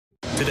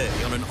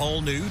Today on an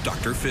all-new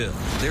Dr. Phil,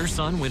 their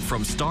son went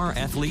from star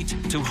athlete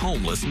to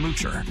homeless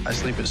moocher. I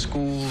sleep at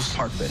schools,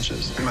 park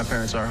benches. My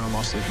parents are home,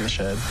 I'll sleep in the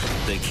shed.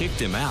 They kicked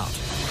him out.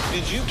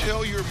 Did you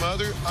tell your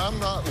mother, I'm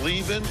not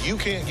leaving, you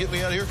can't get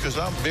me out of here because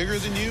I'm bigger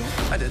than you?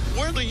 I did.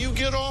 Where do you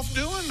get off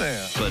doing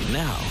that? But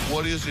now,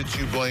 what is it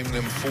you blame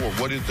them for?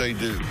 What did they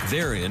do?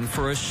 they're in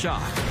for a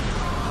shock.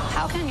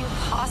 How can you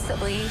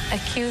possibly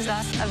accuse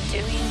us of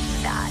doing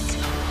that?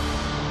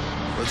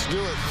 Let's do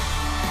it.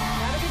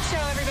 Have a good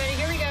show, everybody.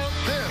 Here we go.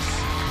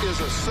 This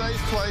is a safe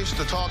place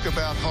to talk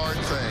about hard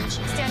things.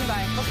 Stand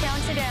by. We'll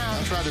count you down.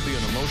 I try to be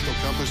an emotional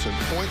compass and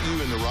point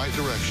you in the right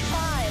direction.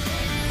 5,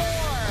 4.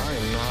 I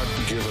am not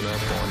giving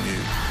up on you.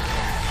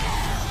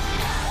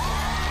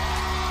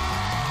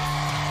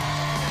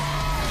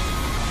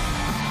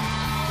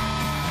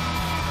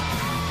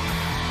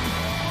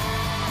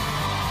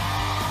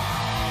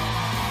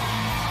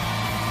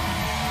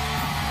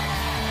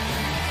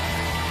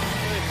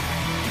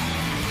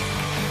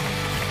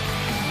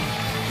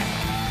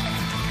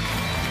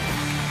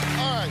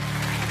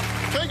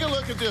 Take a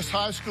look at this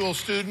high school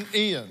student,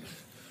 Ian,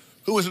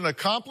 who is an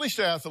accomplished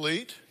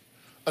athlete,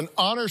 an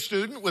honor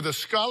student with a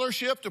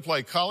scholarship to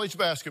play college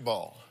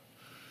basketball.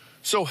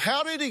 So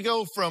how did he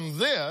go from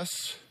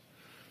this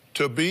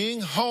to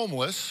being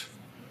homeless,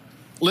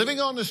 living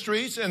on the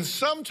streets, and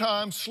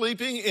sometimes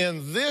sleeping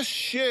in this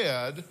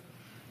shed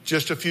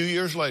just a few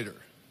years later?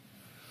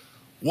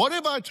 What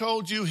if I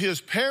told you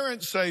his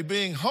parents say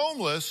being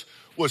homeless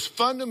was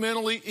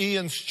fundamentally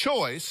Ian's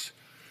choice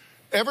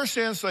ever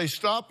since they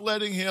stopped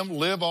letting him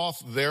live off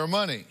their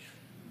money?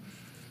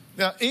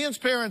 Now, Ian's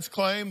parents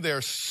claim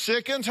they're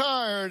sick and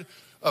tired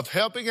of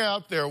helping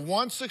out their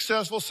once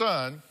successful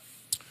son,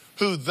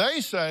 who they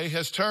say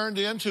has turned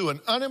into an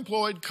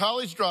unemployed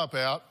college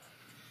dropout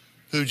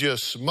who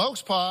just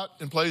smokes pot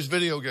and plays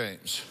video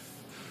games.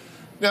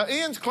 Now,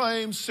 Ian's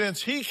claims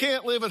since he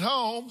can't live at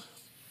home,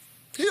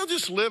 he'll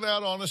just live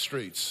out on the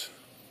streets.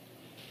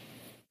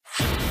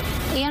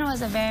 Ian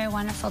was a very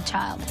wonderful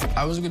child.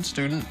 I was a good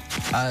student.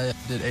 I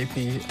did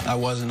AP. I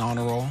was an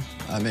honor roll.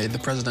 I made the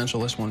presidential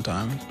list one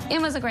time.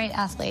 Ian was a great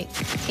athlete.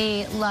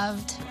 He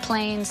loved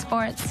playing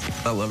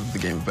sports. I loved the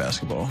game of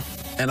basketball.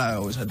 And I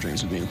always had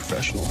dreams of being a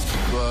professional,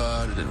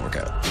 but it didn't work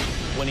out.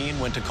 When Ian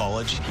went to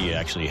college, he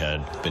actually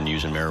had been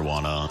using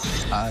marijuana.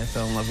 I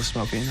fell in love with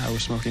smoking. I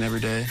was smoking every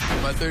day.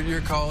 My third year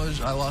of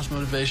college, I lost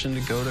motivation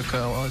to go to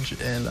college,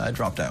 and I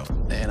dropped out,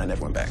 and I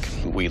never went back.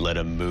 We let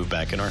him move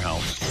back in our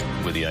house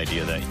with the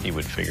idea that he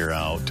would figure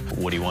out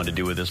what he wanted to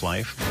do with his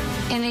life.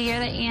 In the year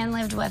that Ian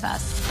lived with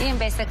us, Ian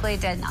basically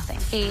did nothing.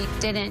 He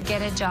didn't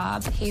get a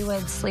job. He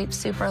would sleep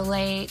super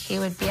late. He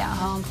would be at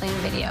home playing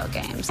video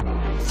games.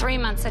 3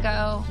 months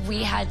ago,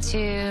 we had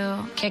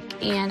to kick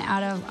Ian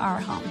out of our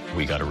home.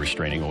 We got a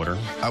restraining order.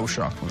 I was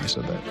shocked when they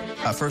said that.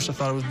 At first, I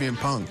thought I was being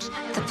punked.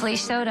 The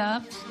police showed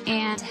up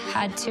and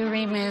had to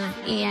remove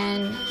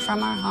Ian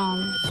from our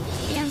home.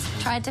 Ian's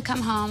tried to come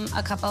home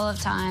a couple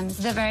of times.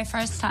 The very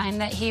first time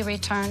that he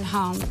returned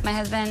home, my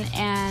husband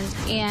and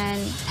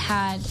Ian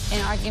had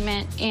an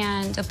argument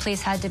and the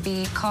police had to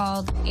be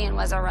called. Ian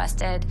was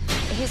arrested.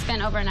 He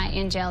spent overnight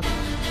in jail.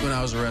 When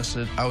I was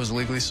arrested, I was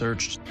legally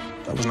searched.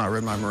 I was not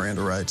read my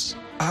Miranda rights.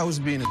 I was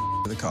being a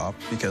to the cop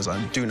because I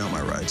do know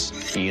my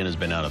rights. Ian has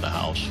been out of the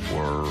house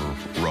for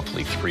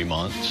roughly 3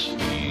 months.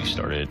 He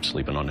started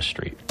sleeping on the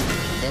street.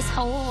 This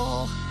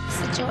whole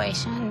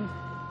situation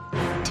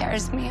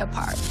tears me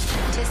apart.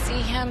 To see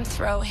him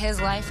throw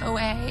his life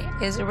away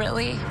is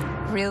really,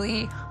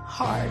 really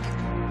hard.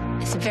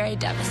 It's very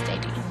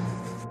devastating.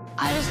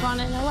 I just want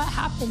to know what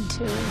happened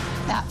to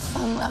that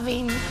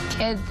fun-loving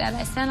kid that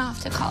I sent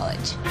off to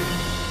college.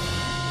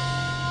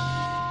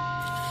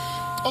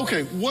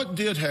 Okay, what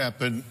did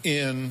happen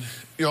in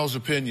y'all's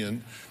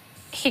opinion?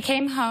 He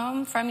came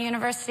home from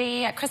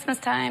university at Christmas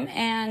time,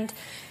 and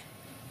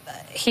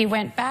he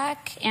went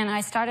back, and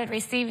I started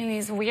receiving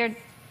these weird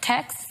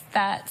texts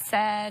that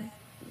said,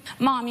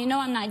 "Mom, you know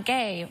I'm not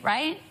gay,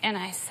 right?" And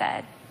I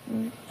said,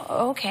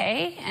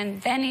 "Okay."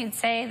 And then he'd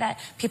say that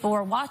people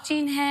were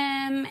watching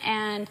him,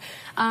 and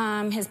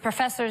his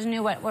professors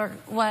knew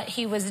what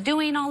he was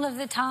doing all of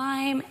the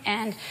time,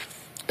 and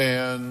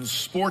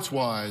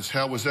sports-wise,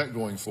 how was that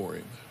going for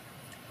him?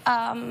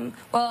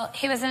 Well,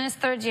 he was in his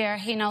third year.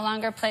 He no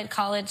longer played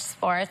college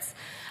sports.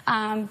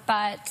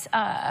 But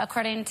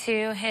according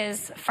to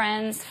his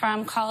friends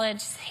from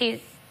college,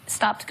 he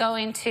stopped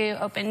going to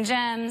open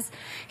gyms.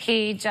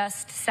 He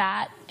just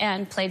sat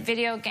and played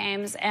video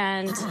games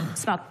and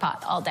smoked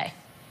pot all day.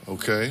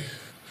 Okay.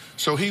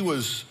 So he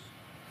was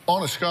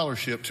on a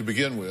scholarship to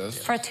begin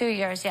with. For 2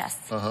 years, yes.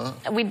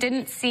 We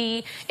didn't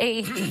see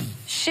a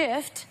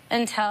shift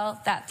until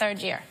that third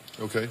year.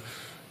 Okay.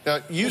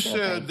 Now, you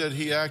said that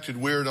he acted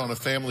weird on a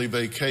family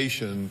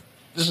vacation.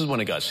 This is when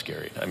it got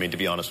scary. I mean, to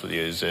be honest with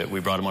you, is that we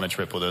brought him on a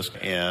trip with us,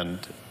 and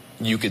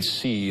you could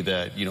see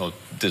that, you know,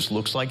 this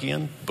looks like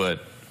Ian, but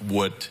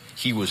what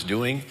he was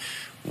doing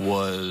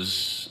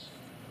was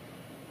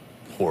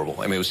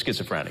horrible. I mean, it was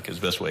schizophrenic is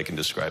the best way I can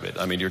describe it.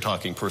 I mean, you're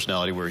talking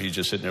personality where he's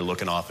just sitting there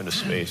looking off into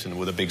space and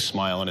with a big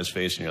smile on his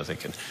face, and you're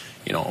thinking,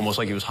 you know, almost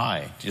like he was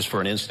high just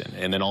for an instant.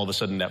 And then all of a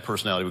sudden that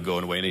personality would go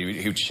away and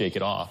he would shake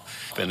it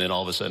off. And then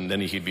all of a sudden then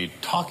he'd be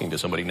talking to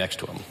somebody next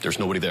to him. There's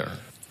nobody there.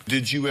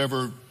 Did you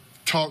ever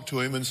talk to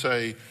him and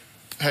say,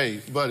 hey,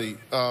 buddy,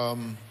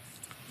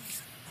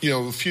 you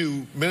know, a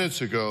few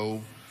minutes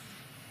ago,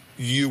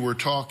 you were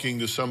talking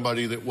to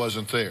somebody that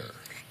wasn't there?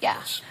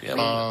 Yes.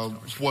 Yeah.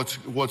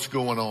 What's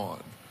going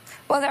on?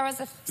 Well, there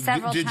was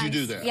several times. Did you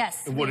do that?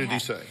 Yes. And what did he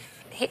say?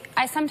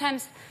 I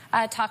sometimes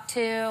talk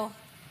to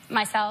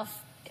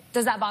myself.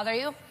 Does that bother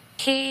you?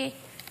 He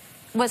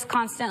was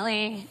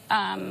constantly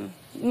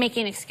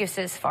making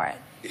excuses for it.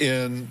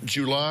 In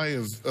July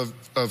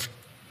of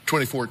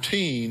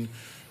 2014,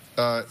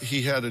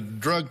 he had a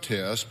drug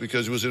test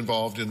because he was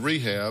involved in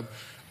rehab,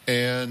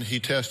 and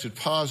he tested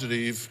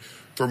positive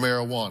for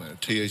marijuana,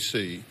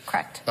 THC.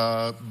 Correct.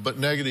 But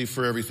negative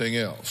for everything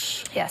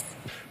else. Yes.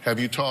 Have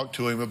you talked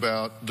to him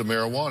about the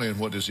marijuana, and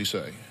what does he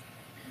say?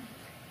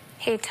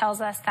 He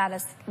tells us that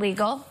it's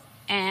legal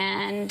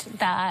and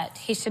that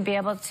he should be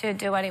able to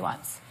do what he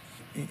wants.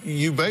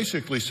 You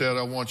basically said,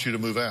 I want you to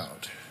move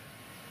out.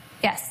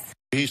 Yes.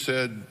 He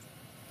said,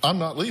 I'm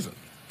not leaving.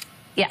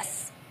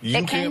 Yes. You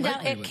It can't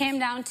make me it leave. came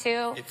down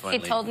to, he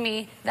told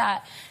me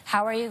that,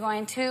 how are you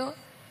going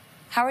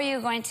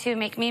to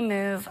make me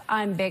move?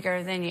 I'm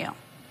bigger than you.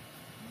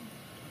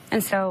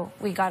 And so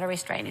we got a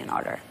restraining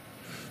order.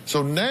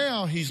 So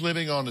now he's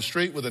living on the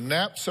street with a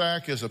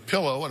knapsack as a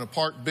pillow and a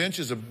park bench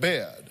as a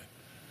bed.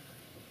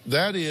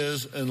 That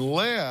is,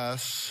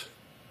 unless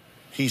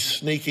he's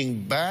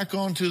sneaking back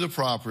onto the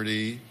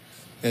property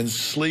and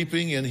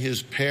sleeping in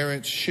his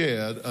parents'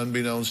 shed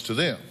unbeknownst to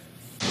them.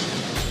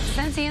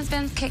 Since Ian's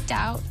been kicked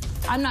out,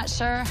 I'm not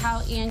sure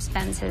how Ian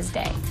spends his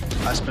day.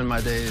 I spend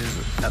my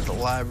days at the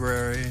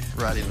library,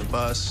 riding the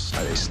bus.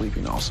 I day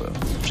sleeping also,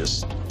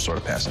 just sort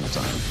of passing the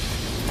time.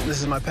 This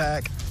is my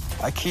pack.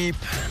 I keep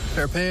a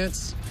pair of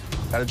pants,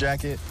 got a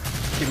jacket,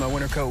 keep my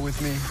winter coat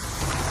with me.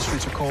 The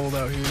streets are cold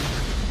out here.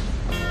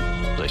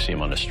 I see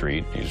him on the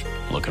street. He's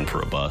looking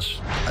for a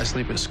bus. I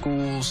sleep at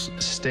schools,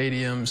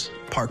 stadiums,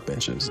 park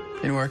benches,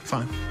 anywhere I can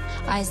find.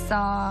 I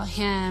saw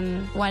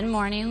him one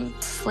morning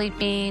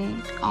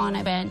sleeping on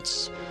a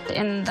bench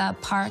in the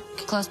park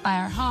close by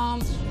our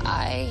home.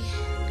 I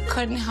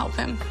couldn't help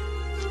him.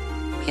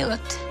 He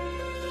looked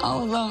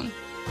all alone.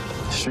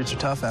 The streets are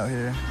tough out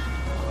here.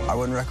 I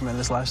wouldn't recommend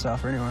this lifestyle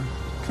for anyone,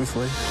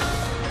 truthfully.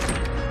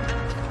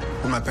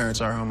 When my parents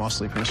are home, I'll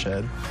sleep in the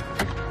shed.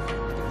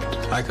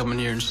 I come in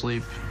here and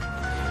sleep.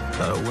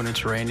 When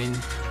it's raining,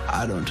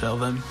 I don't tell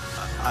them.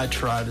 I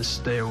try to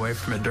stay away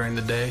from it during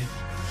the day.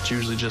 It's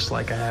usually just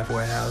like a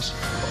halfway house.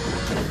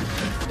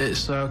 It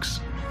sucks,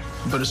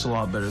 but it's a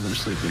lot better than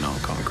sleeping on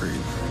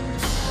concrete.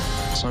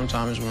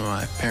 Sometimes when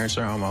my parents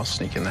are home, I'll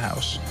sneak in the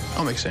house.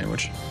 I'll make a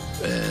sandwich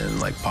and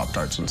like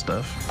Pop-Tarts and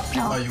stuff.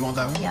 Oh, you want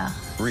that one? Yeah.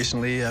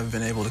 Recently, I've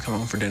been able to come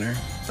home for dinner,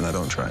 and I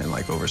don't try and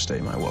like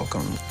overstay my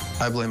welcome.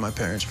 I blame my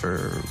parents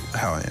for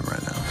how I am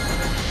right now.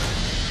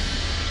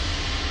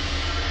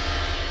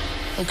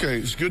 Okay,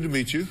 it's good to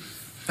meet you.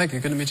 Thank you.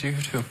 Good to meet you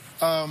too.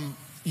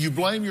 You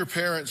blame your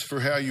parents for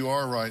how you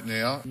are right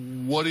now.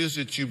 What is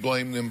it you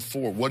blame them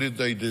for? What did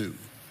they do?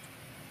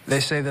 They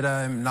say that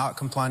I'm not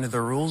complying to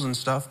their rules and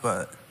stuff,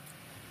 but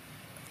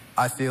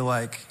I feel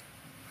like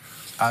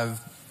I've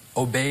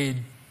obeyed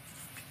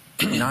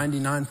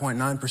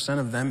 99.9%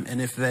 of them,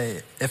 and if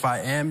I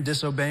am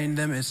disobeying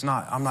them,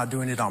 I'm not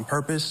doing it on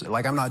purpose.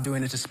 Like, I'm not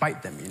doing it to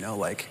spite them, you know,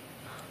 like.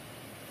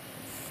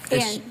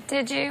 Ian,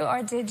 did you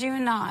or did you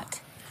not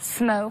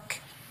smoke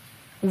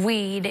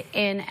weed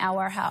in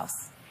our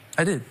house?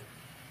 I did.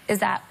 Is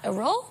that a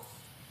rule?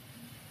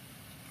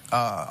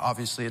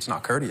 Obviously, it's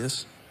not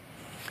courteous.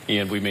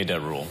 Ian, we made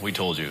that rule. We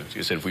told you.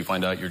 You said if we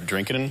find out you're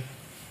drinking,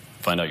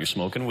 find out you're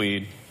smoking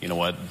weed, you know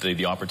what,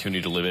 the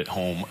opportunity to live at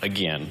home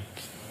again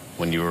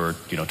when you were,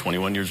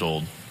 21 years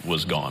old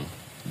was gone.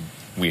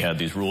 We had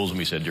these rules and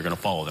we said you're going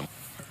to follow them.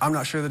 I'm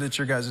not sure that it's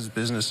your guys'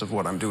 business of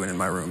what I'm doing in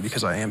my room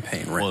because I am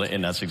paying rent. Well,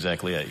 and that's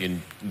exactly it.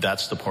 And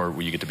that's the part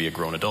where you get to be a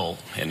grown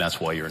adult, and that's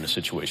why you're in the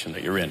situation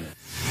that you're in.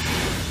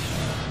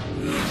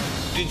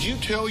 Did you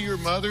tell your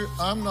mother,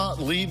 I'm not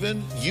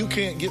leaving, you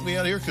can't get me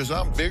out of here because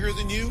I'm bigger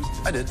than you?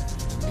 I did.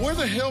 Where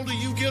the hell do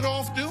you get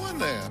off doing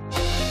that?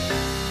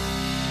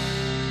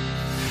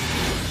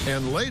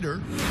 And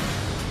later...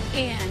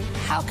 Ian,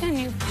 how can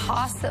you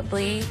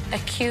possibly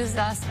accuse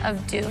us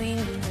of doing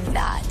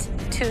that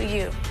to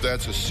you?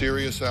 That's a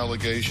serious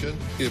allegation.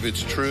 If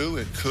it's true,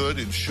 it could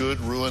and should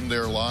ruin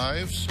their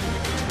lives.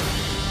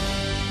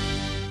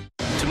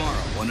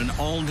 Tomorrow on an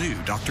all-new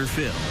Dr.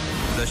 Phil,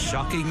 the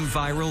shocking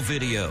viral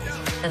video.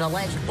 An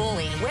alleged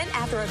bully went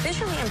after a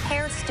visually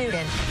impaired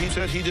student. He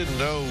said he didn't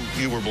know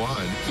you were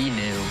blind. He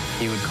knew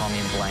he would call me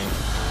blind.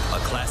 A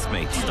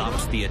classmate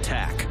stops the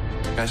attack.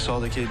 I saw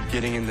the kid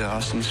getting into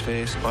Austin's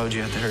face. Why would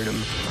you have to hurt him?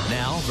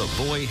 Now the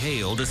boy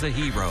hailed as a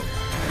hero.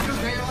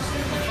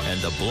 And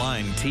the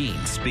blind teen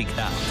speak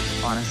out.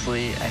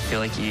 Honestly, I feel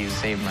like you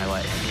saved my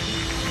life.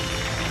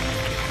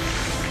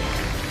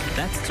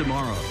 That's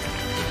tomorrow.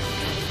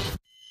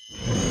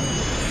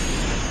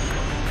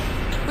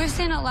 We've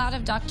seen a lot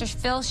of Dr.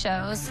 Phil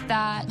shows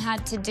that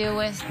had to do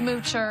with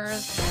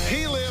moochers.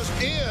 He lives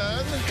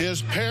in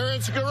his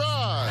parents'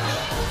 garage.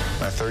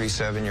 My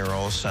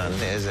 37-year-old son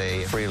is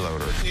a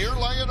freeloader. You're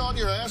laying on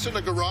your ass in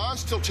the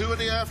garage till 2 in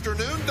the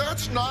afternoon?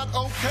 That's not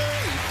okay.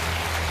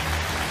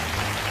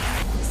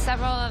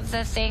 Several of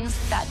the things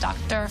that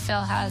Dr. Phil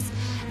has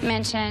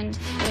mentioned,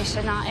 we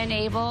should not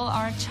enable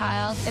our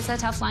child. It's a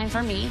tough line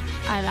for me.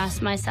 I've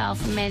asked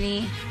myself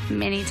many,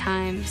 many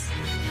times,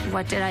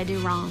 what did I do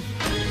wrong?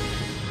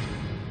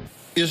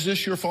 Is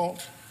this your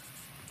fault?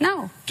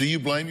 No. Do you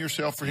blame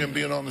yourself for him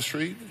being on the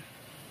street?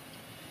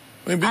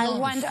 I mean, be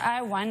honest.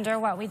 I wonder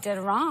what we did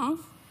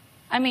wrong.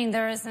 I mean,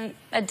 there isn't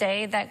a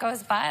day that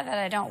goes by that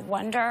I don't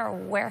wonder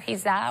where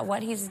he's at,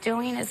 what he's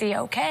doing, is he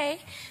okay?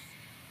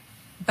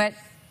 But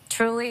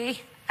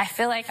truly, I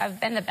feel like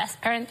I've been the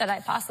best parent that I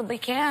possibly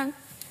can.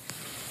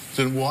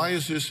 Then why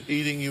is this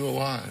eating you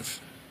alive?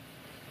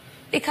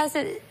 Because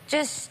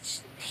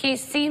he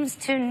seems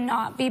to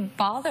not be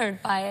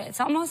bothered by it. It's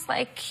almost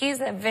like he's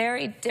a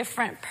very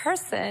different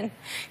person.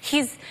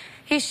 He's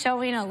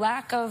showing a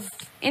lack of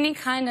any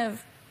kind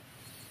of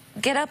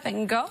get up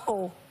and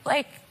go.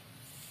 Like,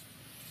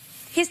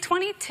 he's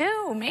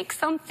 22. Make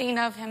something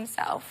of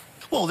himself.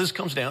 Well, this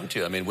comes down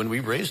to, I mean, when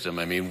we raised him,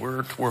 I mean,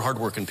 we're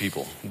hardworking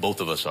people.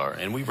 Both of us are.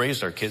 And we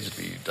raised our kids to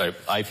be,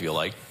 I feel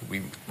like,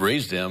 we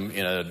raised them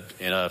in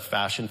a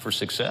fashion for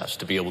success,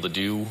 to be able to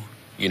do,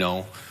 you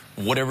know,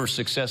 whatever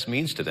success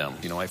means to them.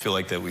 You know, I feel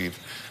like that we've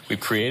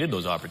created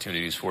those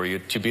opportunities for you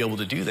to be able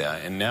to do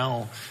that. And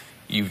now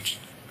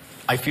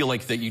I feel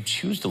like that you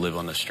choose to live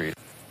on the street.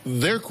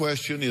 Their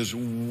question is,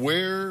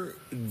 where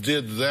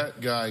did that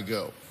guy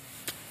go?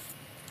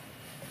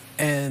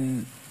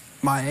 And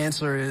my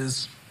answer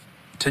is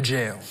to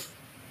jail,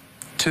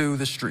 to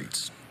the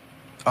streets.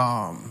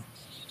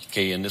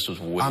 Okay, and this was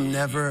way... I'm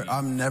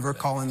never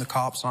calling the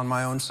cops on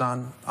my own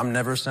son. I'm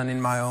never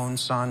sending my own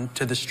son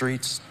to the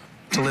streets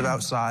to live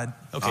outside.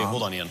 Okay,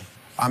 hold on, Ian.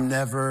 I'm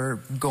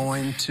never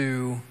going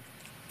to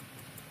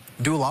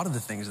do a lot of the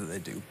things that they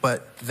do,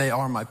 but they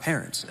are my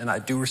parents, and I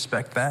do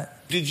respect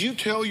that. Did you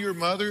tell your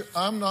mother,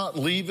 I'm not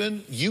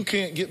leaving, you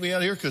can't get me out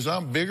of here because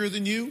I'm bigger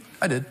than you?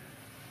 I did.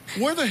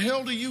 Where the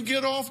hell do you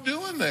get off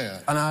doing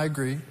that? And I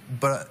agree,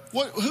 but...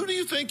 Who do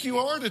you think you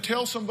are to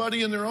tell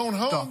somebody in their own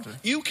home, Doctor,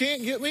 you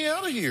can't get me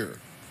out of here?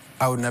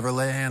 I would never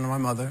lay a hand on my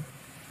mother.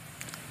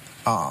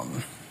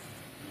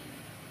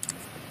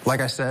 Like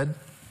I said,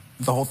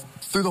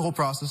 through the whole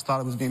process, thought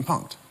I was being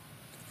punked.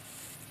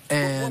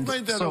 And what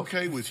made that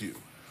okay with you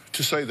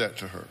to say that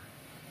to her?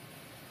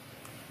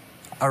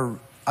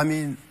 I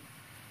mean,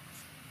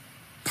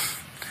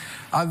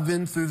 I've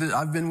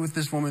been with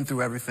this woman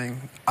through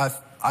everything.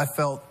 I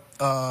felt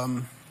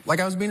like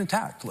I was being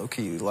attacked,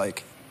 low-key.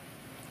 Like,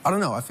 I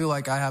don't know. I feel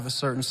like I have a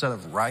certain set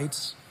of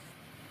rights,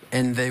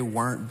 and they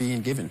weren't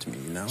being given to me,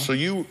 you know? So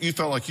you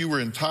felt like you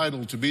were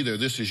entitled to be there.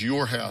 This is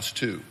your house,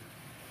 too.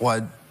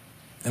 Well,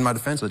 in my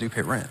defense, I do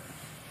pay rent.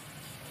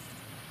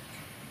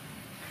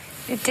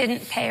 You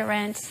didn't pay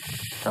rent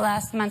the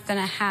last month and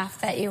a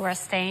half that you were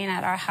staying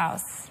at our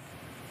house.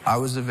 I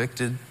was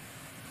evicted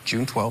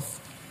June 12th,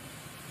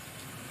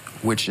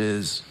 which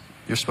is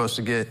you're supposed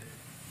to get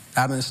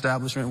out of an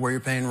establishment where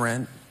you're paying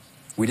rent.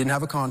 We didn't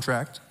have a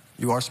contract.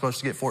 You are supposed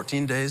to get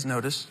 14 days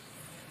notice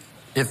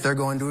if they're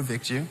going to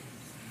evict you.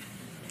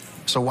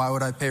 So why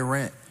would I pay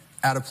rent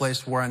at a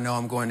place where I know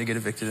I'm going to get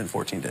evicted in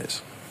 14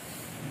 days?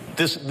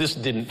 This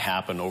didn't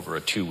happen over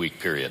a 2-week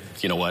period.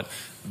 You know what?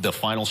 The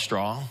final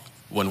straw,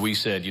 when we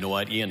said, you know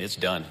what, Ian, it's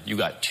done. You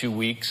got 2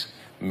 weeks.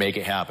 Make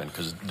it happen,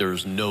 because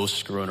there's no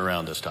screwing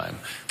around this time.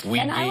 We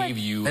gave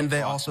you... And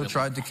they also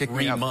tried to kick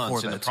me out before that. 3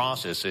 months in the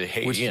process. Say,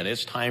 hey, Ian,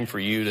 it's time for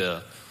you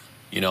to,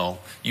 you know,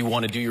 you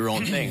want to do your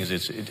own things.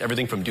 It's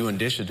everything from doing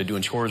dishes to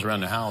doing chores around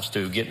the house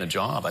to getting a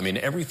job. I mean,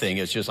 everything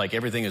is just like,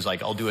 everything is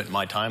like, I'll do it in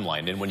my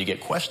timeline. And when you get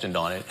questioned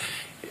on it,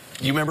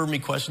 you remember me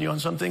questioning you on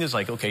something? It's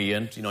like, okay,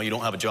 Ian, you know, you don't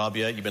have a job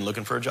yet. You've been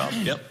looking for a job?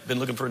 Yep, been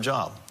looking for a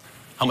job.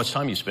 How much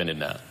time you spend in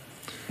that?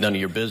 None of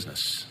your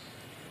business.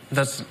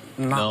 That's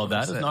not... No,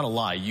 that is not a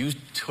lie. You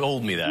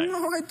told me that.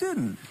 No, I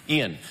didn't.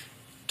 Ian,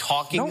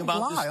 talking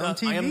about this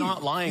stuff, I am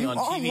not lying on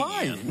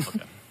TV, Ian. Okay.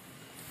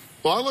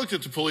 Well, I looked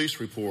at the police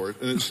report,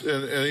 and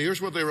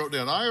here's what they wrote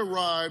down. I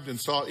arrived and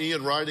saw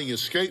Ian riding his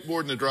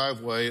skateboard in the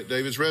driveway at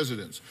David's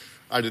residence.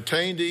 I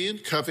detained Ian,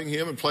 cuffing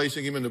him and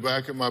placing him in the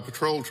back of my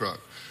patrol truck.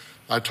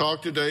 I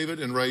talked to David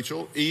and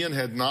Rachel. Ian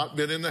had not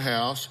been in the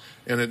house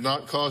and had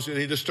not caused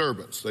any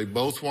disturbance. They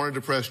both wanted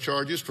to press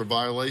charges for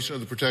violation of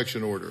the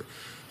protection order.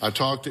 I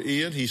talked to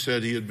Ian. He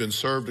said he had been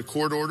served a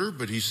court order,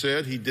 but he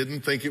said he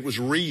didn't think it was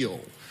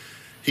real.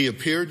 He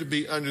appeared to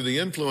be under the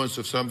influence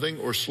of something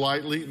or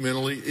slightly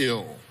mentally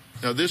ill.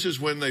 Now, this is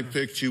when they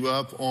picked you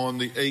up on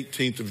the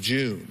 18th of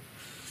June.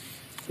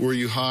 Were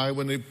you high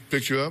when they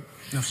picked you up?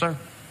 No, sir.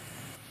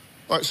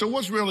 All right, so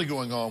what's really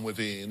going on with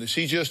Ian? Is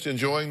he just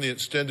enjoying the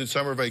extended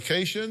summer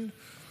vacation?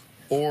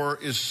 Or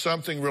is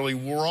something really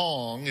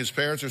wrong? His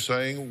parents are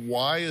saying,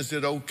 why is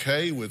it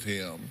okay with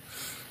him?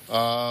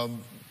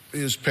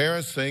 His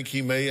parents think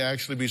he may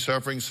actually be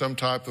suffering some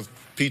type of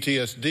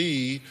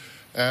PTSD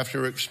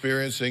after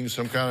experiencing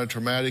some kind of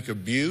traumatic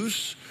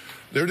abuse.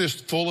 They're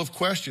just full of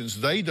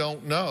questions. They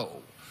don't know.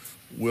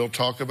 We'll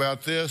talk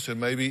about this, and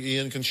maybe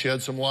Ian can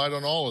shed some light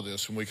on all of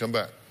this when we come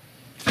back.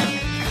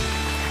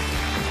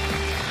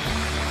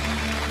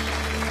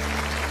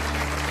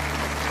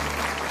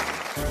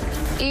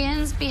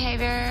 Ian's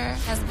behavior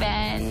has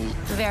been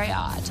very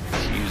odd.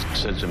 He's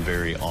said some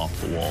very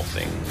off-the-wall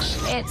things.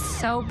 It's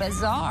so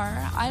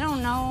bizarre. I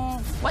don't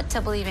know what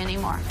to believe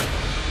anymore.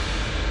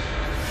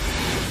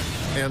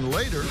 And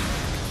later,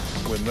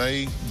 when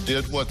they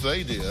did what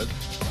they did,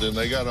 then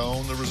they got to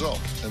own the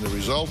result. And the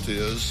result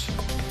is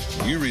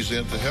you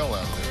resent the hell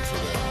out of them for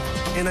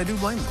that. And I do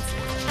blame them for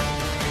it.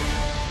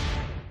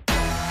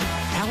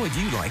 How would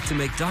you like to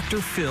make Dr.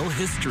 Phil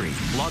history?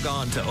 Log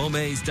on to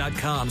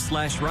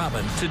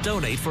omaze.com/Robin to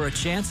donate for a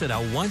chance at a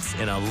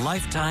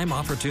once-in-a-lifetime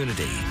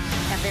opportunity.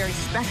 A very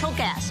special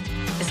guest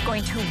is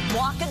going to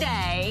walk a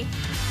day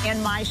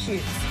in my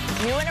shoes.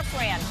 You and a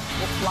friend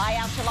will fly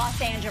out to Los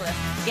Angeles,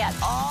 get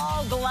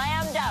all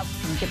glammed up,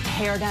 and get the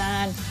hair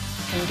done,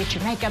 and get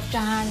your makeup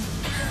done.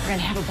 We're going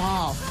to have a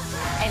ball.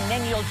 And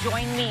then you'll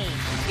join me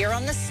here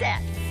on the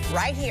set,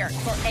 right here,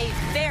 for a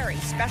very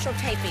special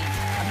taping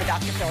of the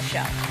Dr. Phil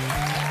Show.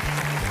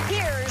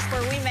 Here's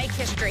where we make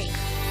history.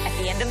 At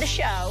the end of the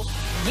show,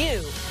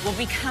 you will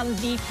become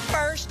the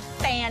first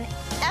fan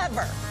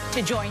ever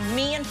to join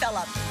me and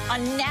Philip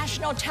on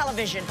national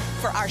television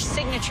for our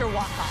signature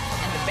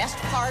walk-off. And the best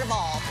part of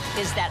all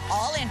is that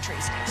all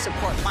entries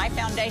support my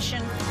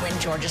foundation, When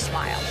Georgia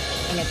Smiled.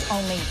 And it's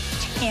only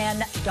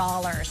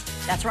 $10.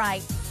 That's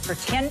right. For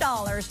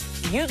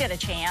 $10, you get a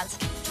chance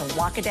to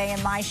walk a day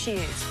in my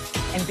shoes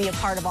and be a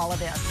part of all of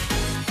this.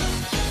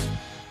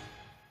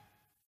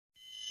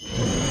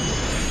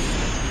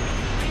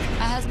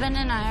 My husband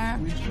and I are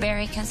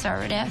very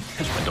conservative.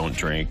 I don't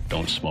drink,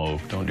 don't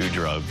smoke, don't do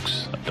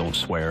drugs, don't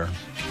swear.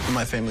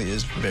 My family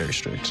is very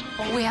strict.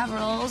 We have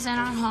rules in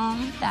our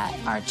home that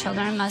our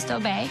children must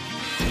obey.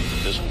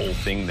 This whole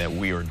thing that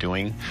we are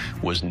doing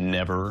was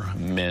never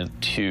meant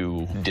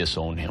to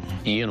disown him.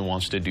 Ian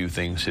wants to do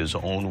things his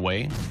own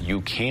way.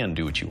 You can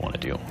do what you want to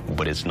do,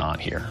 but it's not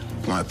here.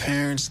 My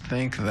parents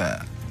think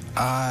that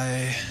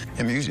I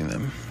am using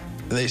them.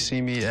 They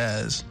see me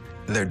as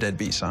their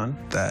deadbeat son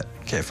that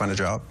can't find a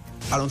job.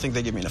 I don't think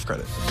they give me enough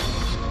credit.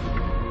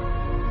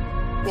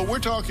 Well, we're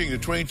talking to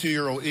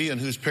 22-year-old Ian,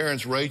 whose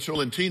parents,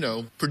 Rachel and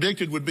Tino,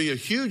 predicted would be a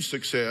huge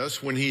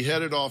success when he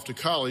headed off to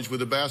college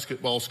with a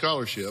basketball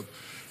scholarship,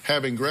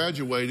 having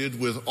graduated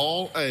with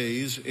all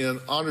A's in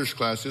honors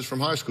classes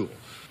from high school.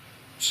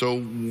 So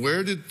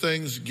where did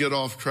things get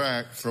off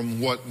track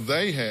from what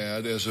they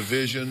had as a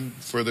vision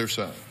for their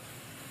son?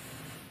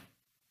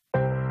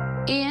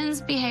 Ian's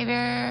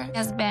behavior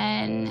has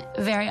been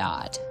very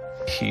odd.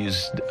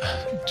 He's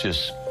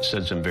just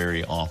said some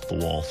very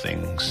off-the-wall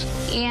things.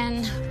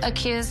 Ian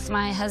accused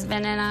my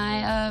husband and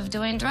I of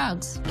doing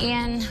drugs.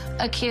 Ian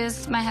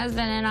accused my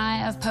husband and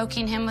I of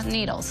poking him with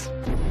needles.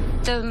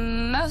 The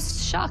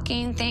most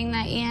shocking thing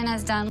that Ian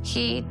has done,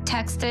 he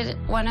texted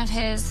one of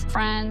his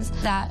friends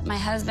that my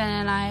husband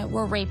and I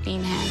were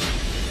raping him.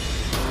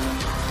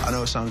 I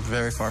know it sounds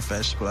very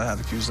far-fetched, but I have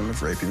accused them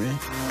of raping me.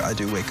 I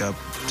do wake up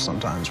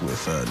sometimes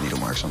with needle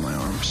marks on my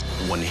arms.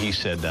 When he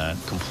said that,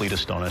 complete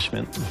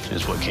astonishment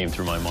is what came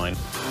through my mind.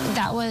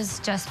 That was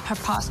just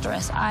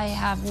preposterous. I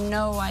have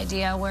no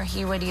idea where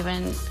he would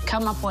even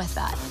come up with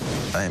that.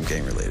 I am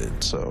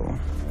gang-related, so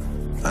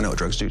I know what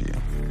drugs do to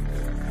you.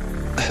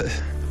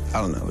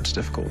 I don't know, it's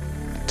difficult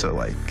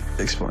to,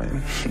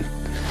 explain.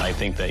 I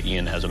think that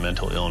Ian has a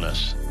mental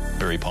illness,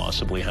 very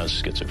possibly has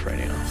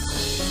schizophrenia.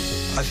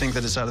 I think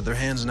that it's out of their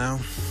hands now.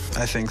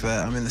 I think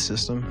that I'm in the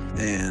system,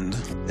 and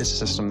it's a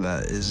system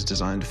that is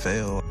designed to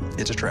fail.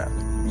 It's a trap.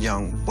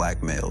 Young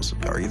black males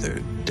are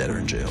either dead or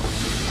in jail.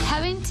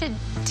 Having to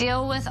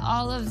deal with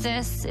all of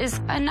this is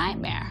a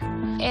nightmare.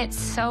 It's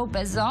so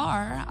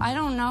bizarre. I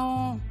don't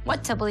know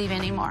what to believe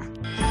anymore.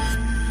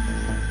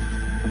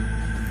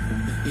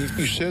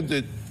 You said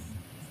that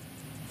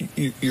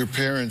your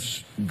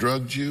parents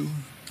drugged you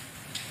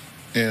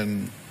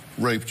and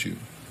raped you.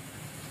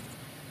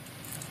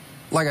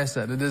 Like I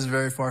said, it is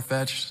very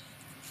far-fetched.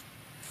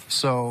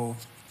 So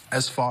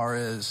as far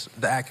as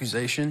the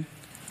accusation,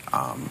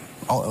 I'll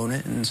own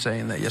it in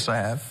saying that, yes, I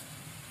have.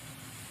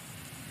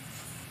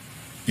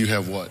 You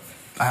have what?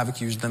 I have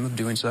accused them of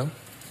doing so.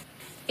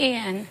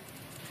 Ian,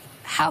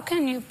 how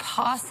can you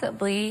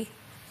possibly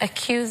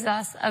accuse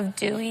us of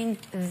doing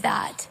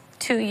that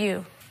to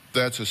you?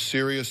 That's a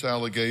serious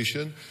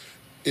allegation.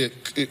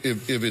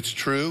 If it's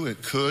true,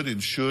 it could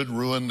and should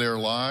ruin their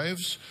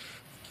lives.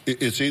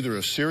 It's either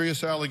a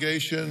serious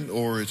allegation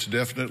or it's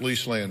definitely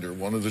slander,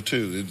 one of the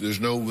two.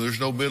 There's no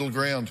middle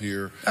ground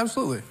here.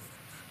 Absolutely.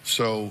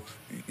 So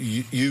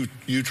you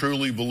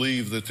truly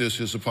believe that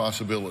this is a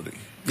possibility?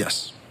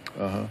 Yes.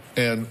 Uh-huh.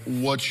 And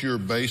what's your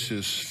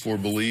basis for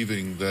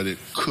believing that it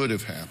could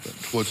have happened?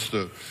 What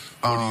do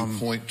you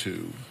point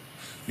to?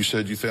 You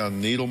said you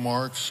found needle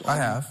marks? I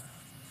have.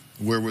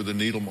 Where were the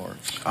needle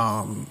marks?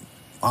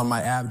 on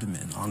my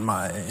abdomen, on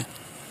my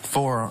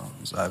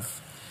forearms.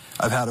 I've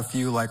had a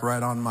few like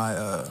right on my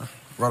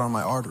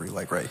artery,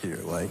 like right here,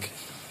 like.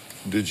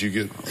 Did you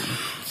get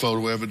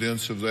photo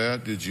evidence of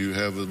that? Did you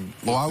have them?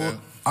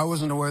 Well, I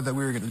wasn't aware that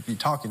we were going to be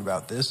talking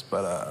about this,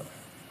 but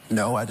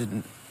no, I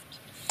didn't.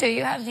 Do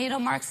you have needle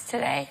marks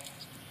today?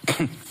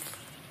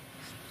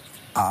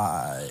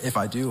 If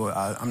I do,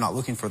 I'm not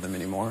looking for them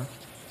anymore.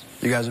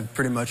 You guys have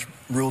pretty much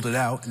ruled it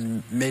out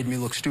and made me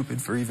look stupid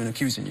for even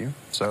accusing you,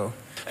 so.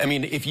 I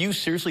mean, if you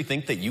seriously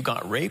think that you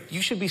got raped,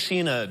 you should be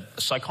seeing a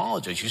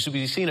psychologist. You should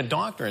be seeing a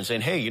doctor and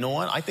saying, hey, you know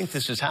what? I think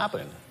this is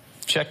happening.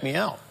 Check me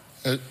out.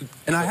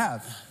 And I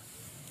have.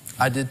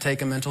 I did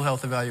take a mental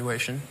health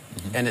evaluation,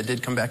 and it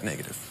did come back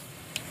negative.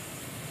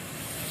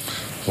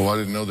 Well, I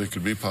didn't know they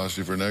could be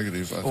positive or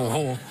negative.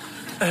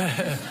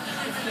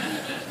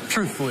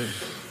 Truthfully.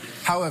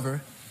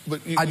 However,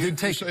 but I did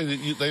take. You say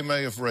that they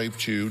may have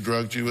raped you,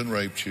 drugged you, and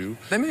raped you.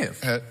 They may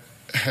have.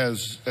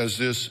 Has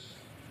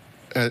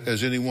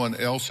anyone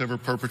else ever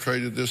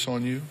perpetrated this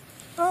on you?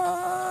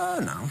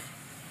 No.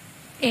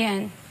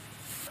 Ian,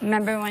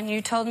 remember when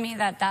you told me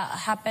that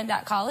happened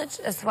at college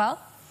as well?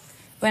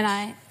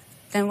 Then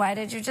why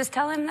did you just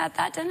tell him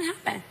that didn't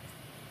happen?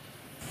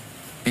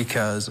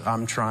 Because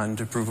I'm trying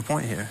to prove a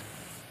point here.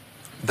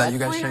 That you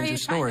guys changed your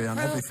story on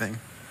everything.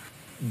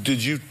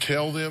 Did you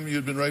tell them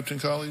you'd been raped in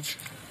college?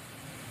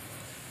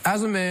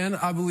 As a man,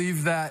 I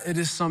believe that it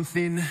is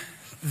something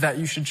that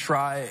you should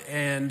try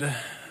and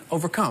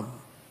overcome.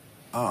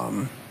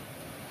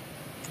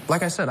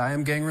 Like I said, I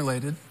am gang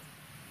related.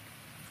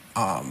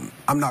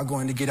 I'm not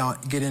going to get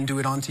into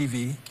it on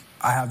TV.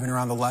 I have been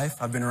around the life.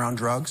 I've been around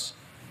drugs.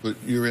 But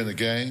you're in a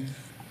gang?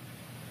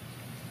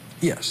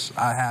 Yes,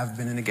 I have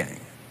been in a gang.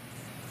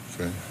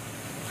 Okay.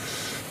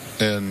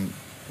 And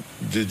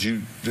did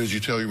you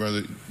tell your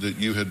mother that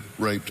you had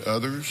raped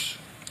others?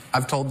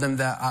 I've told them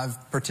that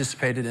I've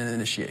participated in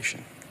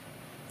initiation.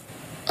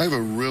 I have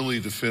a really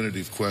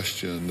definitive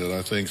question that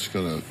I think is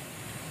going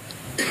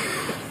to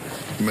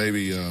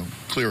maybe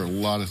clear a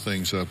lot of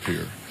things up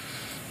here.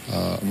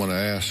 I'm going to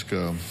ask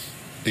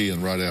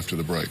Ian right after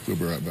the break. We'll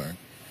be right back.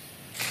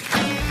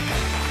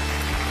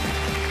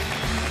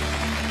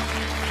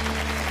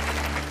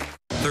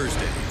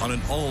 Thursday on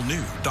an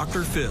all-new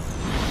Dr. Phil.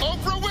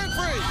 Oprah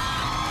Winfrey!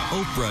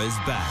 Oprah is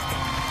back.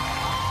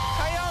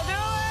 How y'all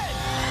doing?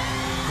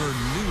 Her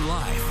new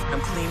life. I'm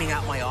cleaning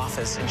out my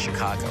office in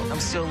Chicago. I'm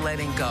still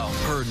letting go.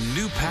 Her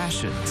new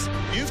passions.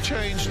 You've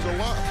changed a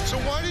lot. So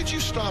why did you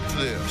stop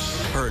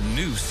this? Her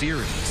new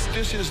series.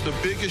 This is the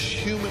biggest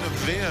human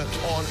event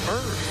on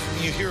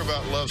Earth. You hear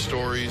about love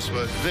stories,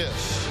 but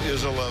this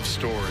is a love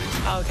story.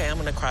 Okay, I'm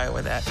going to cry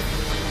over that.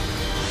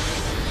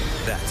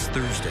 That's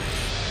Thursday.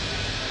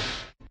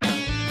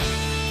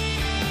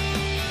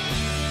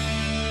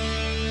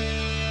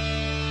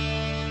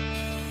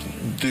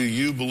 Do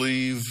you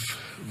believe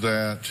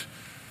that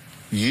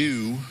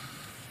you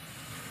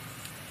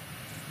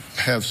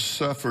have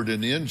suffered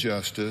an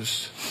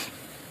injustice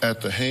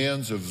at the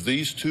hands of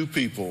these two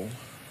people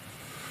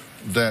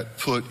that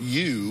put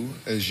you,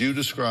 as you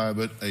describe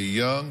it, a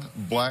young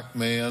black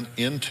man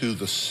into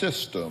the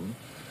system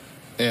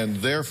and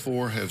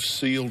therefore have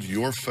sealed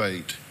your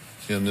fate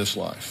in this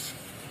life?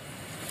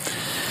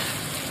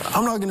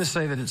 I'm not going to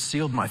say that it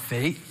sealed my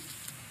fate.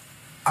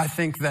 I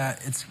think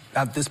that it's,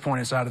 at this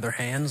point, it's out of their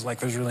hands. Like,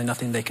 there's really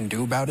nothing they can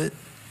do about it.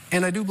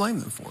 And I do blame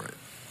them for it.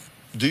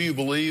 Do you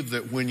believe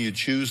that when you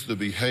choose the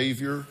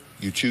behavior,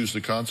 you choose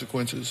the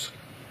consequences?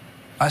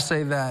 I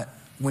say that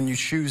when you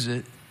choose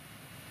it,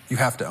 you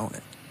have to own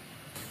it.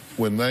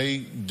 When they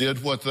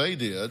did what they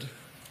did,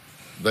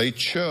 they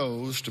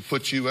chose to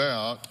put you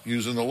out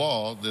using the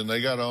law, then they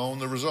got to own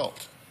the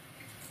result.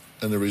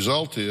 And the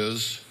result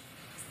is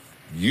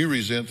you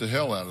resent the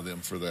hell out of them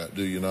for that,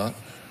 do you not?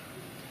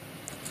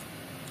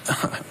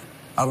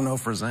 I don't know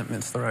if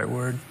resentment's the right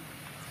word.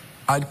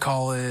 I'd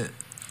call it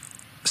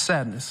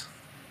sadness.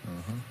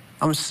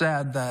 I'm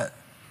sad that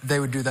they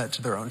would do that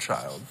to their own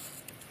child.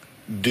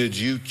 Did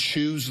you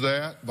choose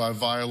that by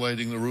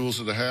violating the rules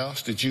of the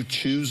house? Did you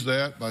choose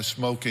that by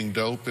smoking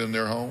dope in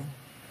their home?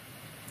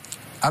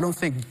 I don't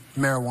think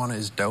marijuana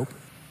is dope.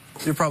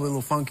 You're probably a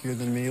little funkier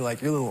than me.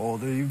 Like, you're a little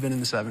older. You've been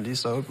in the 70s,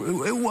 so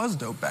it was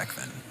dope back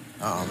then.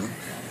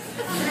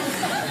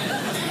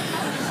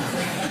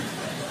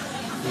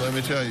 Let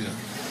me tell you,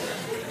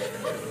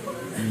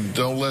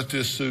 don't let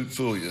this suit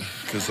fool you,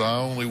 because I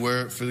only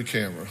wear it for the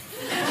camera.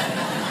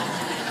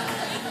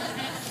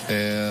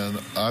 And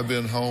I've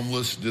been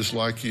homeless just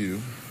like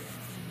you,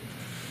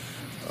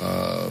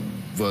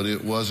 but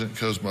it wasn't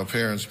because my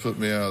parents put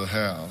me out of the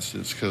house.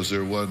 It's because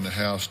there wasn't a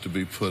house to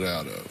be put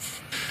out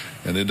of.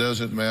 And it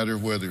doesn't matter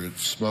whether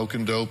it's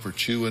smoking dope or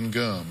chewing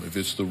gum. If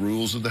it's the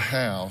rules of the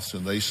house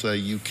and they say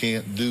you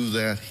can't do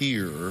that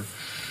here,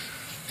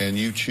 and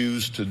you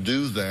choose to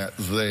do that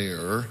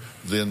there,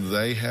 then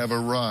they have a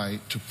right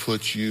to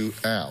put you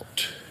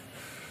out.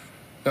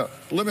 Now,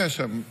 let me ask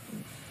you something.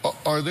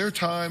 Are there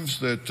times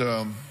that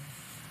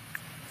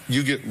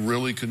you get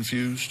really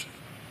confused?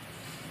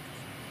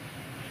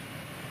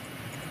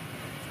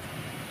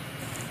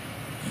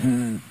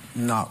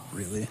 Not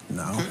really,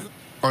 no. Okay.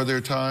 Are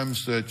there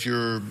times that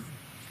you're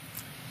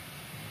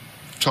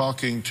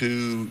talking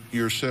to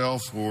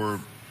yourself or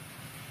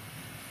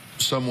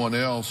someone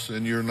else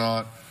and you're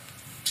not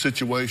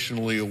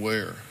situationally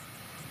aware?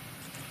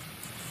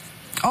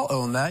 I'll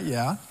own that,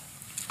 yeah.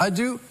 I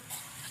do.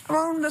 I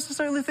don't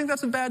necessarily think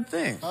that's a bad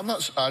thing. I'm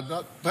not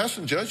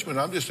passing judgment.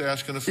 I'm just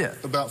asking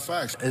about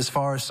facts. As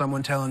far as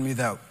someone telling me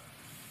that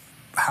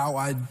how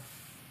I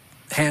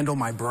handle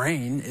my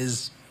brain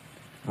is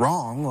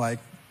wrong, like,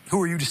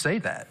 who are you to say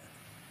that?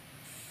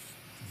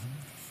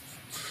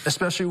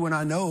 Especially when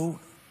I know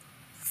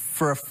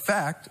for a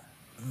fact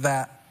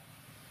that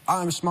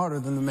I'm smarter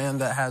than the man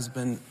that has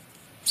been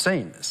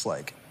saying this.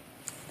 Like,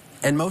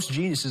 and most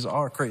geniuses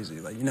are crazy.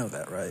 Like, you know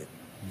that, right?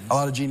 A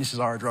lot of geniuses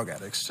are drug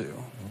addicts too.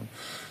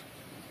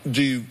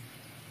 Do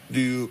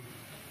you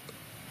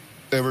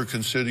ever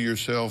consider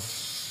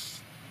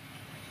yourself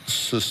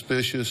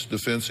suspicious,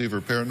 defensive,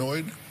 or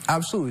paranoid?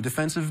 Absolutely.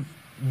 Defensive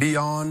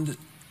beyond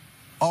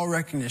all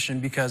recognition,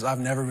 because I've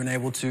never been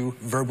able to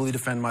verbally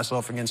defend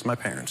myself against my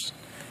parents.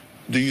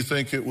 Do you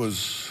think it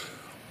was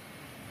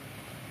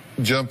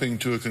jumping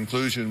to a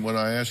conclusion when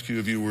I asked you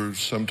if you were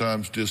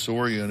sometimes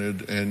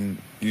disoriented and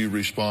you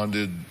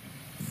responded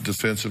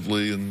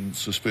defensively and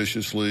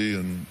suspiciously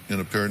and in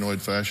a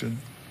paranoid fashion?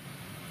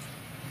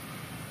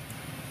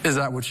 Is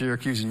that what you're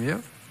accusing me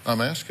of? I'm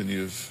asking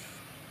you if...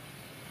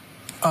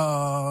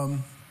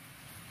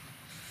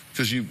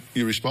 Because you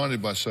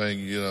responded by saying,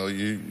 you know,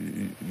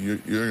 you're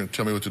going to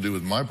tell me what to do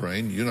with my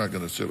brain. You're not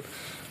going to say...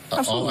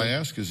 All I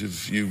ask is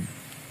if you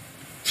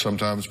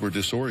sometimes were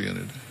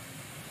disoriented.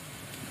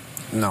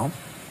 No.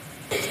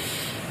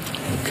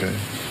 Okay.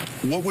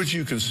 What would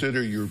you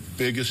consider your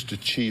biggest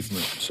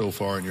achievement so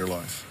far in your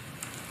life?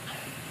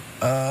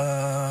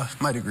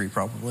 My degree,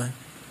 probably.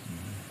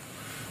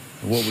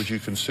 What would you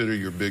consider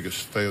your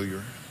biggest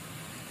failure?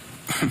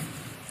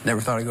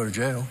 Never thought I'd go to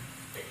jail.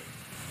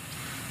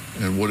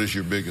 And what is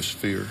your biggest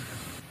fear?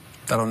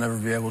 That I'll never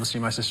be able to see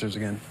my sisters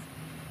again.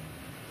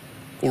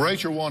 Well,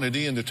 Rachel wanted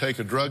Ian to take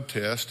a drug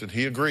test, and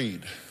he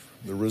agreed.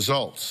 The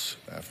results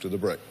after the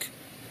break.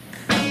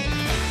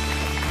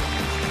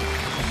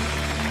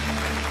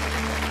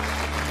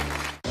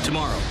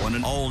 Tomorrow on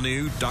an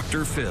all-new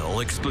Dr. Phil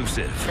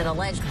exclusive. An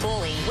alleged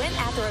bully went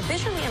after a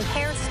visually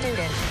impaired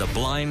student. The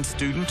blind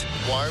student.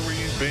 Why were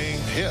you being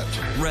hit?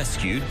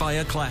 Rescued by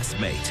a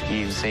classmate.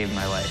 You saved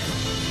my life.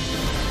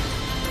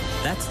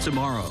 That's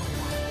tomorrow.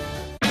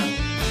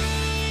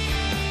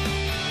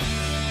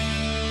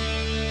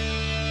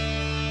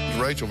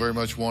 Rachel very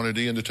much wanted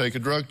Ian to take a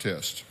drug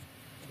test.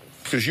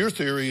 Because your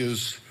theory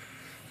is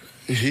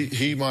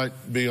he might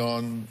be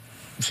on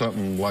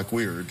something like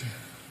weird.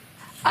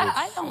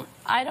 I don't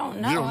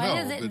know. You don't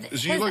know.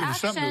 You're looking for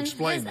something to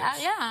explain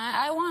this. Yeah,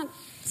 I want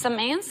some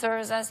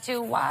answers as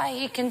to why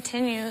he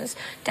continues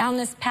down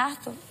this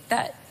path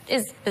that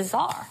is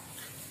bizarre.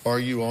 Are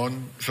you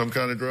on some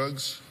kind of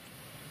drugs?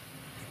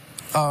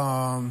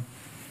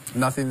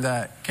 Nothing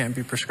that can't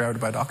be prescribed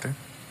by a doctor.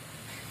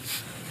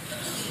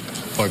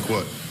 Like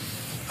what?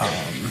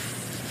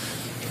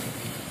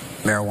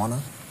 Marijuana.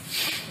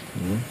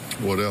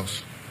 Mm-hmm. What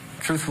else?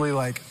 Truthfully,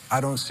 like,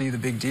 I don't see the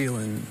big deal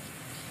in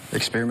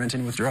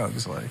experimenting with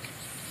drugs, like.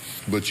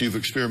 But you've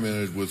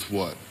experimented with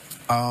what?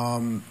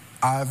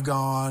 I've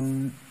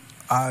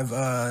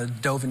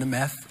dove into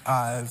meth.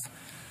 I've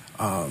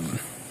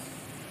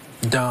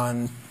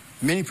done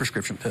many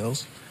prescription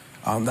pills.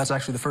 That's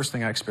actually the first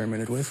thing I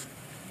experimented with.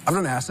 I've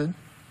done acid,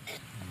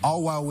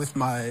 all while with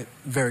my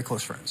very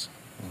close friends.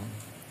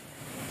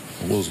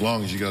 Well, as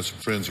long as you got some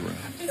friends around.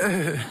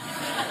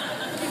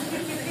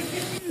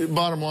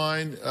 Bottom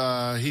line,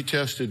 he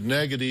tested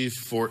negative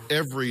for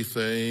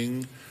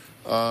everything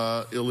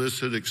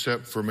illicit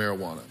except for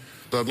marijuana.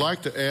 I'd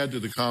like to add to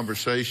the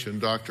conversation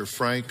Dr.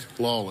 Frank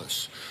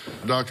Lawless.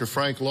 Dr.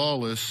 Frank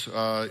Lawless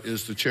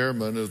is the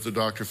chairman of the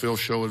Dr. Phil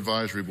Show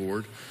Advisory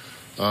Board.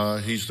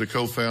 He's the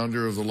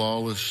co-founder of the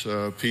Lawless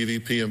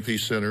PMP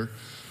Center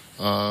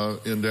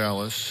in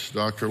Dallas.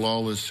 Dr.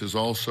 Lawless has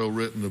also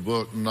written the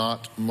book,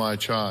 Not My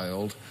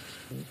Child.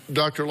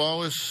 Dr.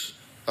 Lawless,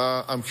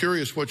 I'm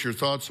curious what your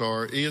thoughts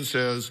are. Ian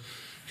says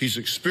he's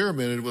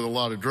experimented with a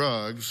lot of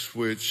drugs,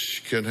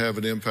 which can have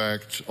an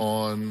impact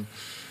on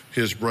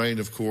his brain,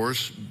 of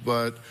course,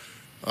 but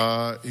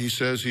he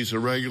says he's a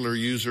regular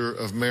user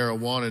of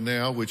marijuana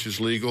now, which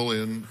is legal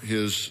in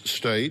his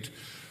state.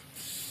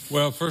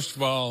 Well, first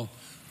of all,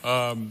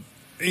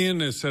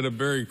 Ian is at a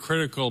very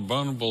critical,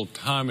 vulnerable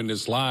time in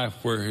his life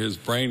where his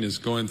brain is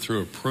going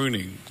through a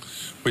pruning,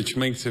 which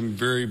makes him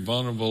very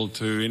vulnerable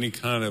to any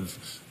kind of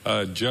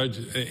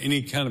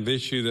any kind of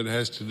issue that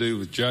has to do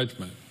with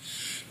judgment.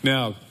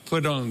 Now,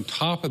 put on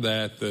top of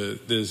that,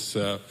 this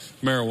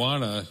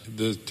marijuana,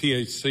 the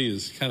THC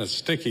is kind of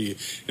sticky,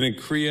 and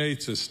it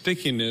creates a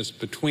stickiness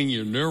between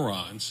your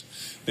neurons.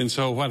 And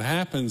so what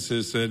happens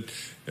is that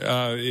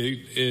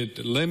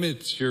it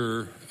limits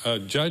your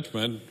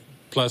judgment,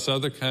 plus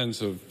other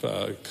kinds of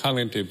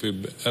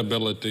cognitive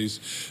abilities,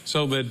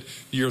 so that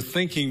your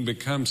thinking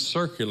becomes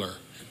circular.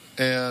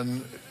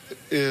 And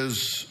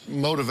is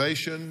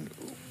motivation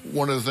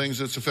one of the things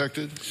that's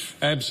affected?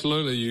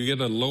 Absolutely. You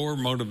get a lower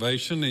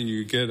motivation, and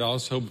you get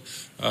also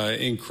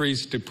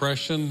increased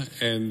depression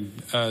and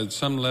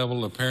some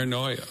level of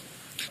paranoia.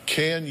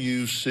 Can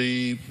you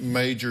see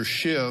major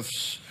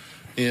shifts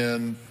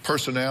in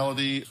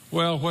personality?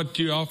 Well, what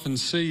you often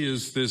see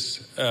is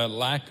this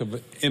lack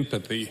of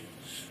empathy.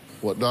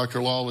 What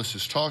Dr. Lawless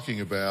is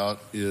talking about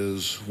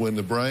is when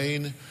the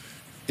brain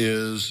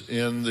is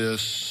in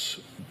this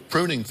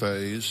pruning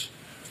phase,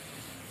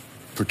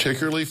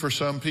 particularly for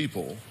some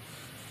people,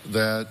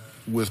 that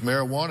with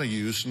marijuana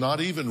use, not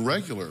even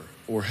regular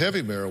or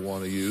heavy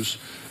marijuana use,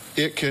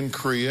 it can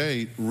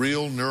create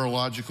real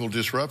neurological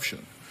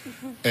disruption.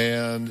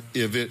 And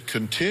if it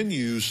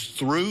continues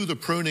through the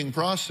pruning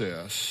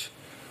process,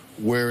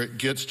 where it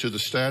gets to the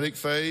static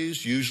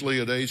phase, usually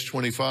at age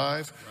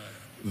 25,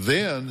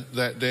 then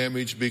that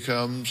damage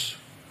becomes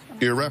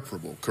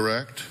irreparable,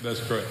 correct?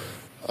 That's correct.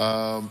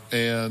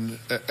 And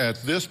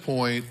at this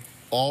point,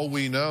 all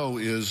we know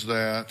is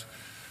that,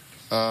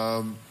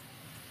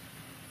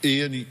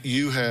 Ian,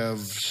 you have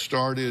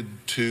started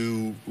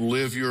to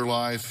live your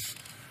life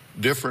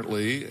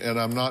differently, and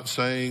I'm not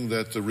saying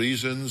that the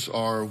reasons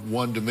are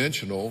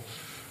one-dimensional,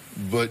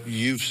 but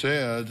you've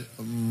said,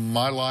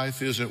 my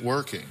life isn't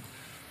working.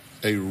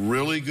 A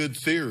really good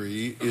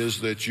theory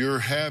is that you're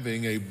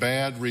having a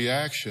bad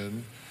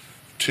reaction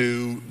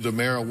to the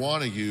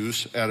marijuana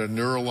use at a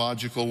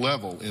neurological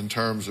level in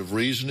terms of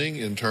reasoning,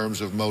 in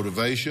terms of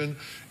motivation,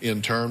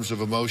 in terms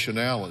of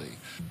emotionality.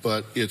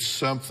 But it's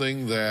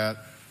something that,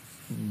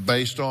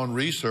 based on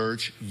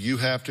research, you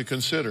have to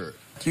consider.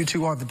 You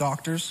two are the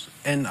doctors,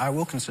 and I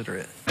will consider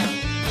it.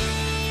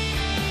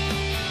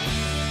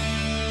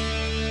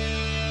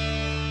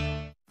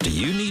 Do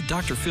you need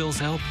Dr. Phil's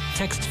help?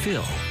 Text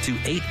Phil to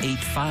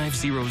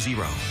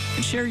 88500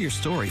 and share your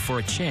story for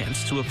a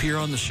chance to appear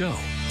on the show.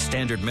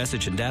 Standard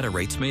message and data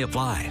rates may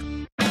apply.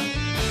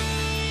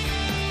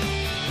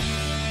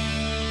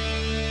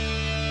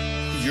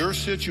 Your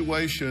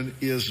situation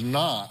is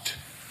not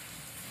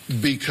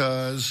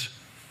because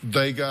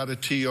they got a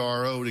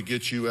TRO to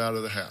get you out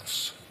of the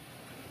house.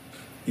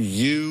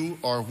 You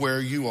are where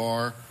you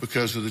are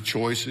because of the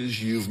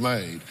choices you've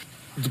made.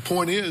 The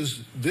point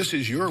is, this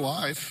is your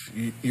life.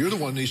 You're the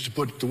one who needs to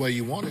put it the way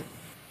you want it.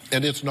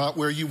 And it's not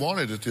where you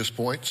want it at this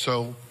point.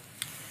 So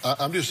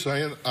I'm just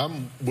saying,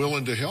 I'm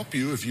willing to help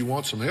you if you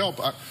want some help.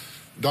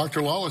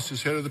 Dr. Lawless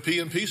is head of the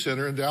PNP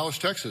Center in Dallas,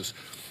 Texas.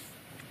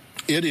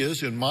 It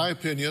is, in my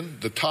opinion,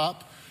 the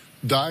top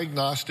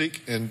diagnostic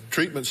and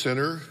treatment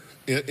center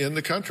in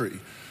the country.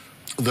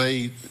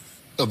 They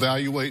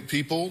evaluate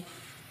people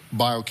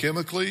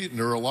biochemically,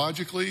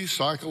 neurologically,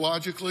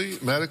 psychologically,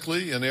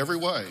 medically, in every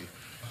way.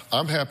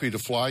 I'm happy to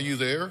fly you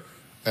there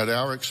at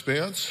our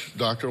expense.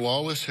 Dr.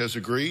 Lawless has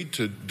agreed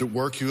to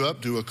work you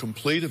up, do a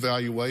complete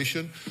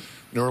evaluation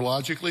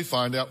neurologically,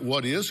 find out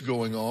what is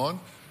going on,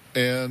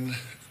 and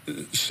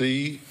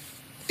see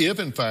if,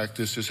 in fact,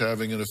 this is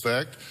having an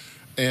effect,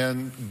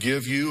 and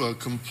give you a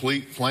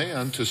complete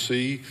plan to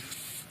see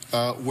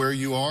where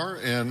you are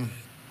and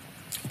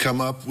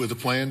come up with a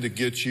plan to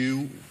get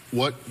you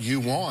what you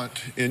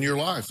want in your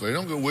life. They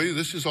don't go, well,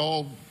 this is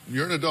all,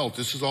 you're an adult.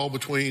 This is all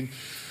between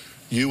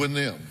you and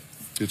them.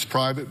 It's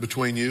private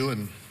between you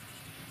and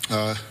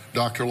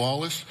Dr.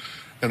 Lawless,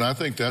 and I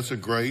think that's a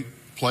great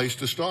place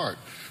to start.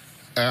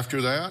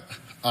 After that,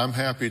 I'm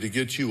happy to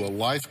get you a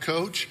life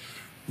coach.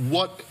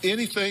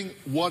 Anything,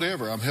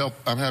 whatever. I'm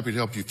happy to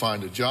help you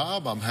find a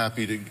job. I'm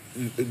happy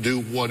to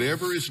do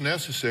whatever is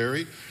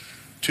necessary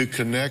to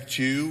connect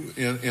you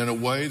in a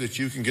way that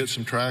you can get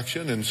some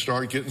traction and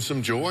start getting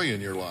some joy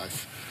in your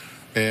life.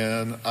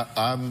 And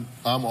I'm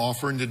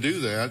offering to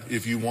do that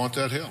if you want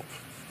that help.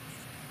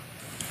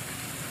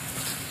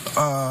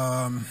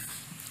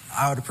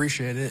 I would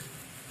appreciate it.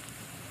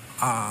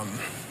 I'm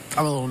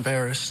a little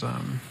embarrassed.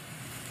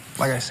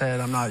 Like I said,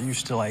 I'm not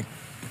used to like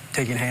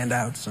taking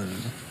handouts, and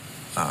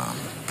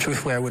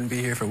truthfully, I wouldn't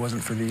be here if it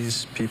wasn't for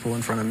these people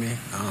in front of me.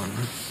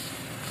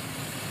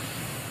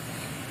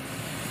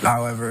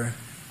 However,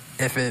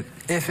 if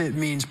it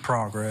means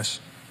progress,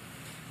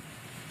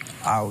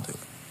 I'll do it.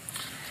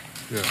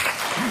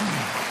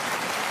 Yeah.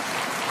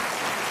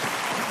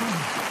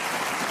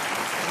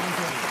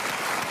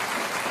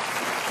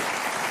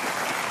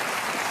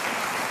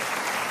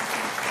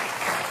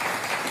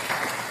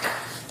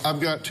 I've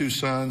got two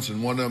sons,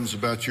 and one of them's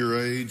about your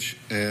age,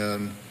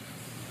 and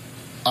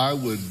I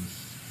would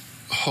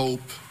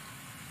hope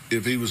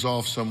if he was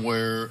off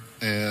somewhere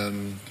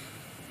and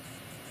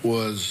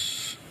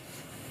was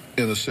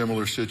in a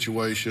similar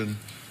situation,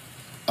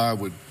 I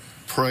would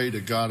pray to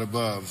God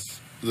above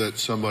that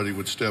somebody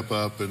would step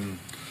up and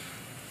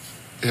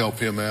help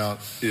him out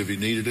if he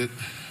needed it.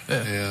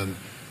 Yeah.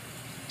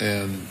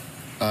 And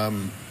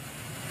I'm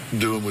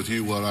doing with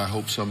you what I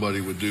hope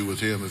somebody would do with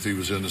him if he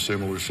was in a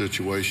similar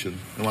situation.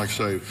 And like I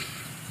say,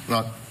 I'm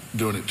not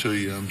doing it to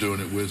you, I'm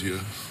doing it with you.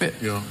 Yeah.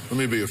 You know, let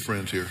me be a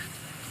friend here.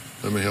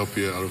 Let me help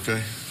you out,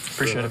 okay?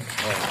 Appreciate it.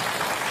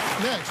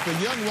 Next, a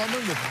young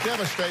woman with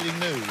devastating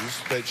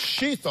news that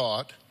she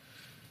thought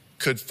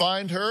could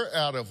find her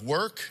out of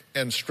work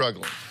and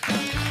struggling.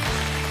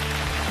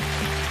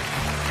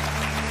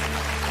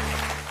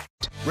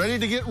 Ready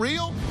to get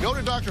real? Go to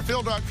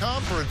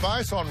drphil.com for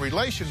advice on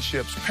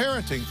relationships,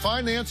 parenting,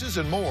 finances,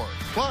 and more.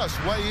 Plus,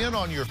 weigh in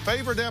on your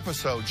favorite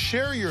episodes,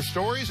 share your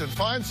stories, and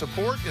find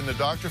support in the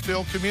Dr.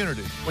 Phil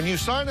community. When you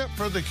sign up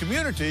for the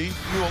community,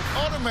 you will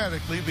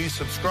automatically be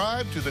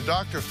subscribed to the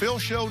Dr. Phil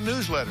Show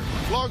newsletter.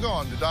 Log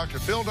on to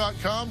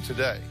drphil.com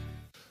today.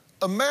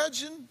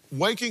 Imagine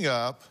waking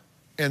up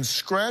and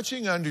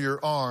scratching under your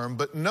arm,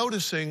 but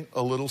noticing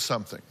a little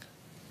something.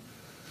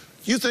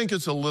 You think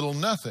it's a little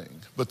nothing,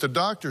 but the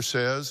doctor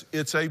says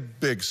it's a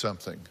big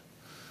something,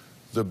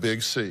 the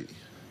big C.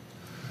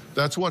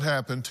 That's what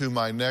happened to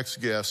my next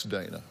guest,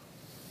 Dana.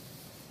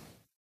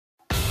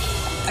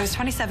 I was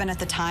 27 at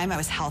the time. I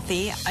was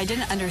healthy. I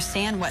didn't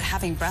understand what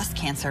having breast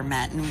cancer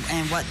meant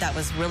and what that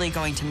was really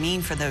going to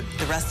mean for the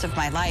rest of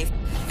my life.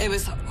 It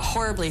was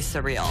horribly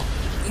surreal.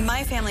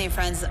 My family and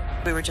friends,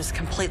 we were just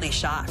completely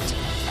shocked.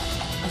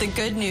 The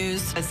good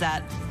news is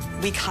that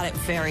we caught it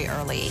very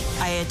early.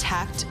 I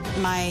attacked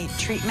my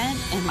treatment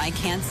and my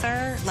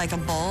cancer like a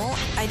bull.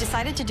 I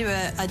decided to do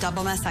a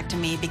double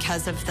mastectomy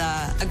because of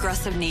the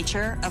aggressive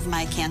nature of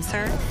my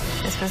cancer.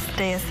 This was the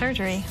day of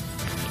surgery,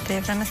 day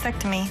of the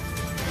mastectomy.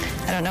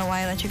 I don't know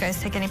why I let you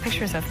guys take any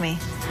pictures of me.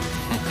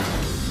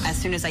 As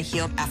soon as I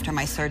healed after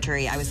my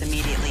surgery, I was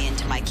immediately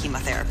into my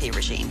chemotherapy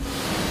regime.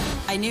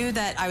 I knew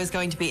that I was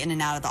going to be in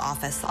and out of the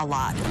office a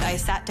lot. I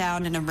sat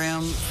down in a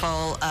room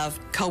full of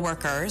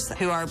coworkers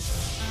who are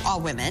all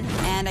women,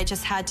 and I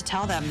just had to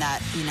tell them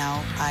that, you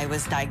know, I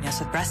was diagnosed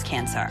with breast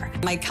cancer.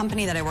 My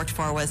company that I worked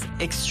for was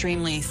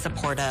extremely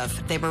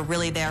supportive. They were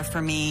really there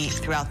for me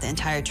throughout the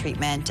entire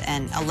treatment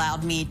and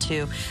allowed me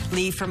to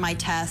leave for my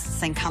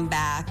tests and come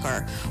back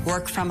or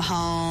work from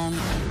home.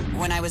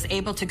 When I was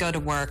able to go to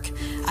work,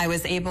 I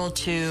was able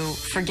to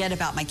forget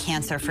about my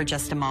cancer for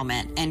just a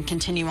moment and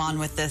continue on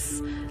with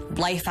this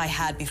life I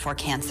had before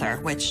cancer,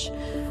 which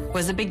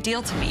was a big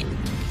deal to me.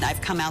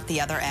 I've come out the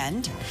other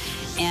end,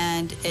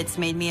 and it's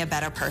made me a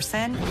better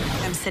person.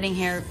 I'm sitting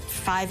here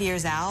 5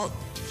 years out,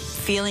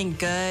 feeling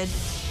good.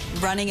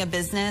 Running a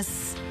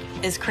business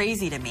is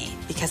crazy to me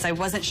because I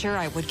wasn't sure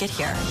I would get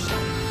here.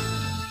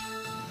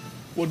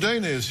 Well,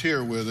 Dana is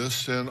here with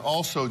us, and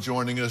also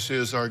joining us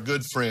is our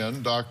good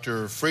friend,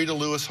 Dr. Frieda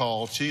Lewis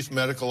Hall, Chief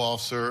Medical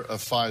Officer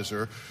of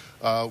Pfizer.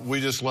 We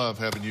just love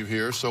having you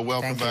here, so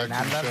welcome back to the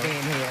show. I love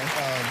being here.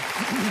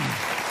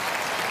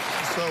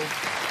 So,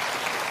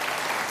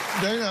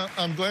 Dana,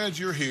 I'm glad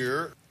you're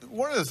here.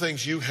 One of the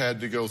things you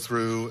had to go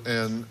through,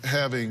 and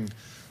having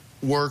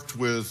worked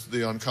with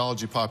the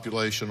oncology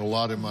population a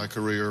lot in my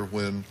career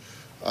when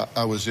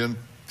I was in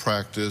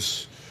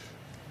practice,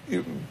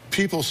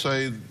 people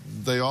say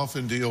they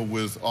often deal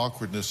with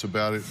awkwardness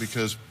about it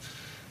because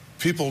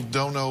people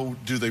don't know,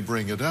 do they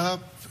bring it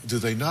up? Do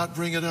they not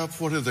bring it up?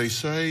 What do they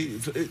say?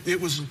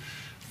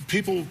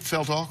 People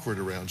felt awkward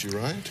around you,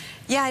 right?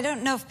 Yeah, I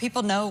don't know if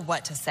people know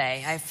what to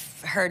say.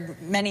 I've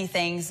heard many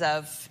things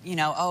of, you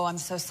know, oh, I'm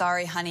so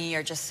sorry, honey,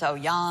 you're just so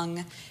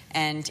young.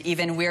 And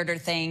even weirder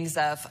things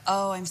of,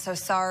 oh, I'm so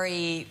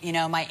sorry, you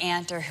know, my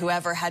aunt or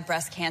whoever had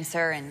breast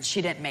cancer and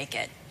she didn't make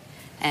it.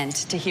 And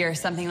to hear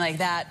something like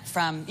that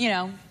from, you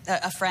know,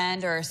 a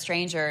friend or a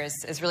stranger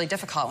is really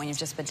difficult when you've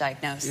just been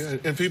diagnosed. Yeah,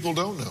 and people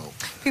don't know.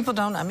 People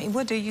don't. I mean,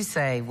 what do you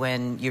say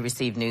when you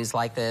receive news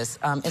like this,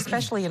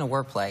 especially in a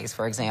workplace,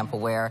 for example,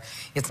 where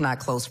it's not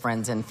close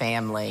friends and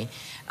family?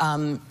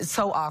 It's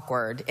so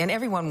awkward, and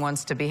everyone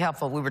wants to be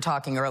helpful. We were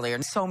talking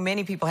earlier. So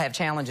many people have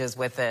challenges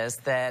with this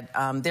that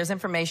there's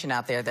information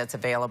out there that's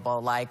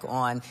available, like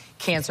on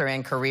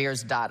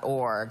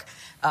cancerandcareers.org.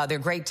 There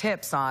are great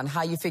tips on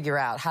how do you figure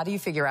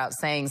out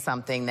saying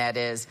something that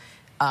is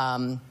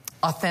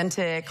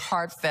authentic,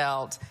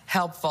 heartfelt,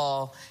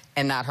 helpful,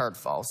 and not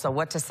hurtful. So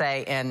what to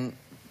say and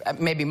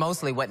maybe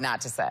mostly what not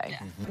to say.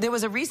 Yeah. There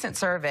was a recent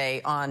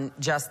survey on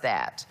just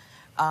that.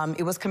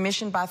 It was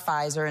commissioned by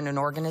Pfizer and an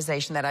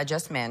organization that I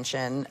just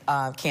mentioned,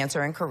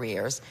 Cancer and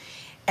Careers.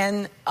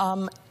 And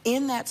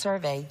in that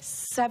survey,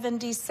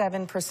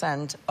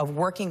 77% of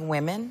working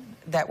women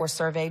that were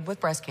surveyed with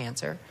breast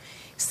cancer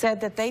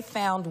said that they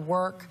found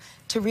work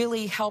to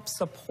really help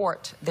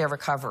support their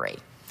recovery.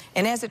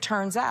 And as it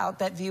turns out,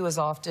 that view is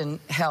often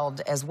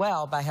held as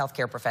well by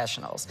healthcare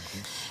professionals.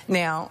 Mm-hmm.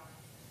 Now,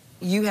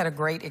 you had a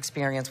great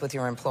experience with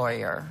your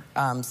employer,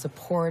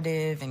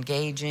 supportive,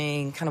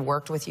 engaging, kind of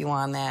worked with you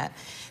on that.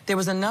 There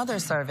was another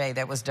survey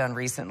that was done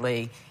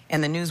recently,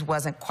 and the news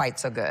wasn't quite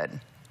so good.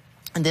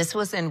 And this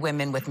was in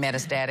women with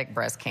metastatic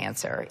breast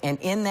cancer. And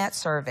in that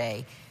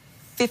survey,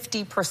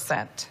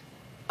 50%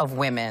 of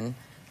women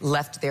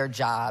left their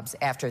jobs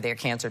after their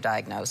cancer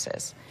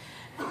diagnosis.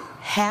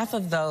 Half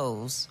of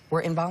those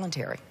were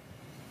involuntary.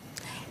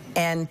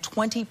 And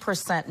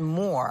 20%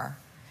 more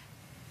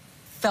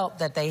felt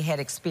that they had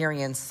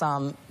experienced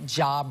some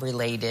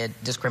job-related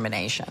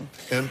discrimination.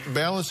 And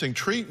balancing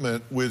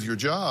treatment with your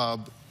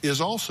job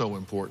is also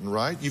important,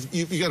 right?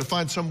 You've got to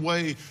find some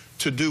way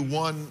to do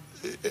one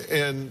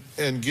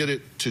and get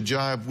it to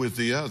jibe with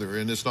the other,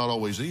 and it's not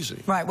always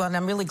easy. Right, well, and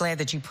I'm really glad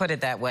that you put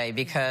it that way,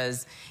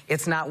 because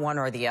it's not one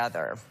or the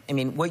other. I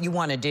mean, what you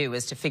want to do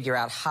is to figure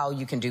out how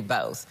you can do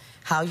both,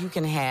 how you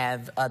can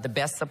have the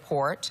best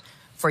support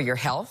for your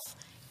health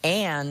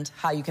and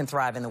how you can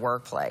thrive in the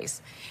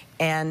workplace.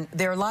 And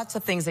there are lots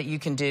of things that you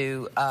can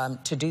do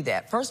to do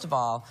that. First of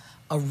all,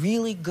 a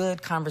really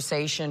good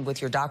conversation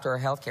with your doctor or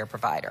healthcare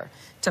provider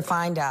to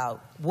find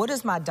out, what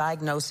does my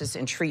diagnosis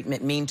and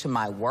treatment mean to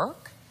my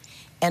work?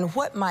 And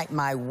what might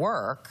my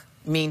work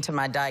mean to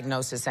my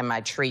diagnosis and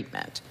my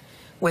treatment?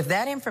 With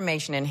that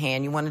information in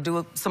hand, you want to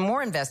do some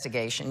more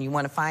investigation. You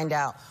want to find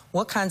out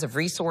what kinds of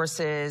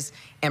resources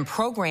and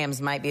programs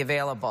might be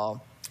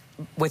available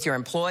with your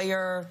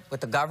employer,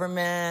 with the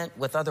government,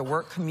 with other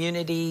work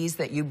communities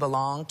that you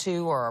belong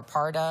to or are a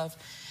part of.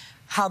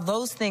 How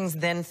those things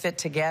then fit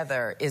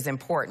together is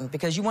important,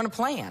 because you want a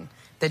plan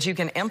that you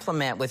can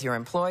implement with your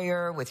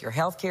employer, with your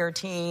healthcare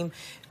team,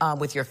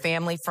 with your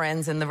family,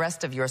 friends, and the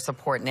rest of your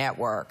support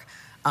network,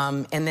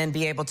 and then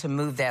be able to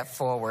move that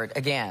forward,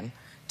 again,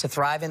 to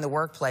thrive in the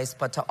workplace,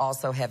 but to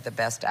also have the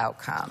best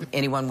outcome.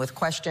 Anyone with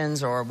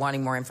questions or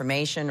wanting more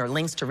information or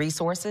links to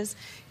resources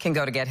can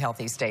go to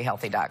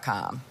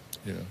gethealthystayhealthy.com.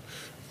 Yeah.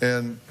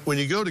 And when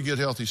you go to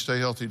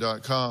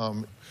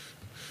gethealthystayhealthy.com,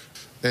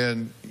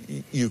 and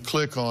you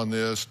click on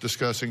this,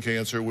 discussing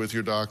cancer with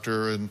your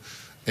doctor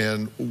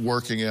and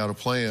working out a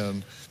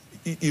plan,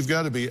 you've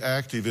got to be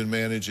active in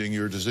managing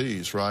your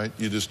disease, right?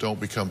 You just don't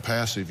become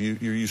passive.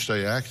 You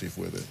stay active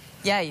with it.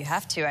 Yeah, you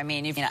have to. I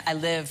mean, I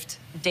lived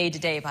day to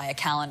day by a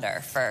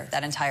calendar for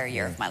that entire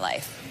year of my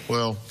life.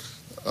 Well,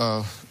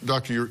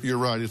 Doctor, you're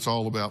right. It's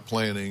all about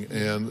planning.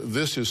 And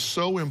this is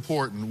so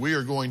important. We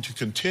are going to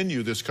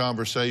continue this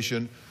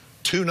conversation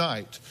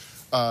tonight.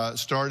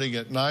 Starting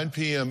at 9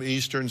 p.m.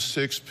 Eastern,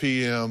 6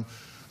 p.m.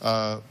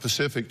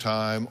 Pacific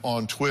time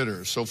on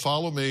Twitter. So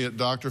follow me at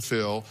Dr.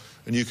 Phil,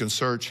 and you can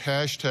search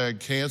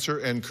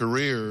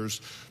 #CancerAndCareers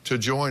to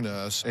join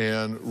us.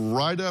 And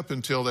right up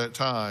until that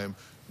time,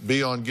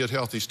 be on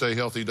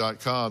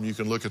gethealthystayhealthy.com. You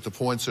can look at the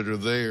points that are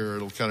there.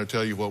 It'll kind of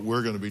tell you what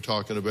we're going to be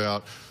talking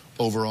about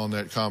over on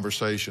that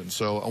conversation.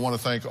 So I want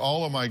to thank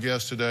all of my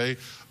guests today,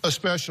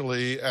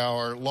 especially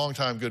our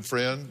longtime good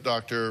friend,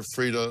 Dr.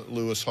 Frida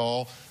Lewis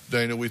Hall.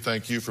 Dana, we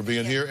thank you for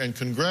being here, and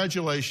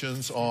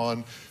congratulations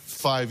on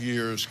 5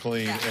 years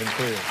clean and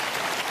clear.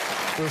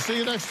 We'll see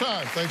you next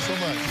time. Thanks so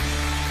much.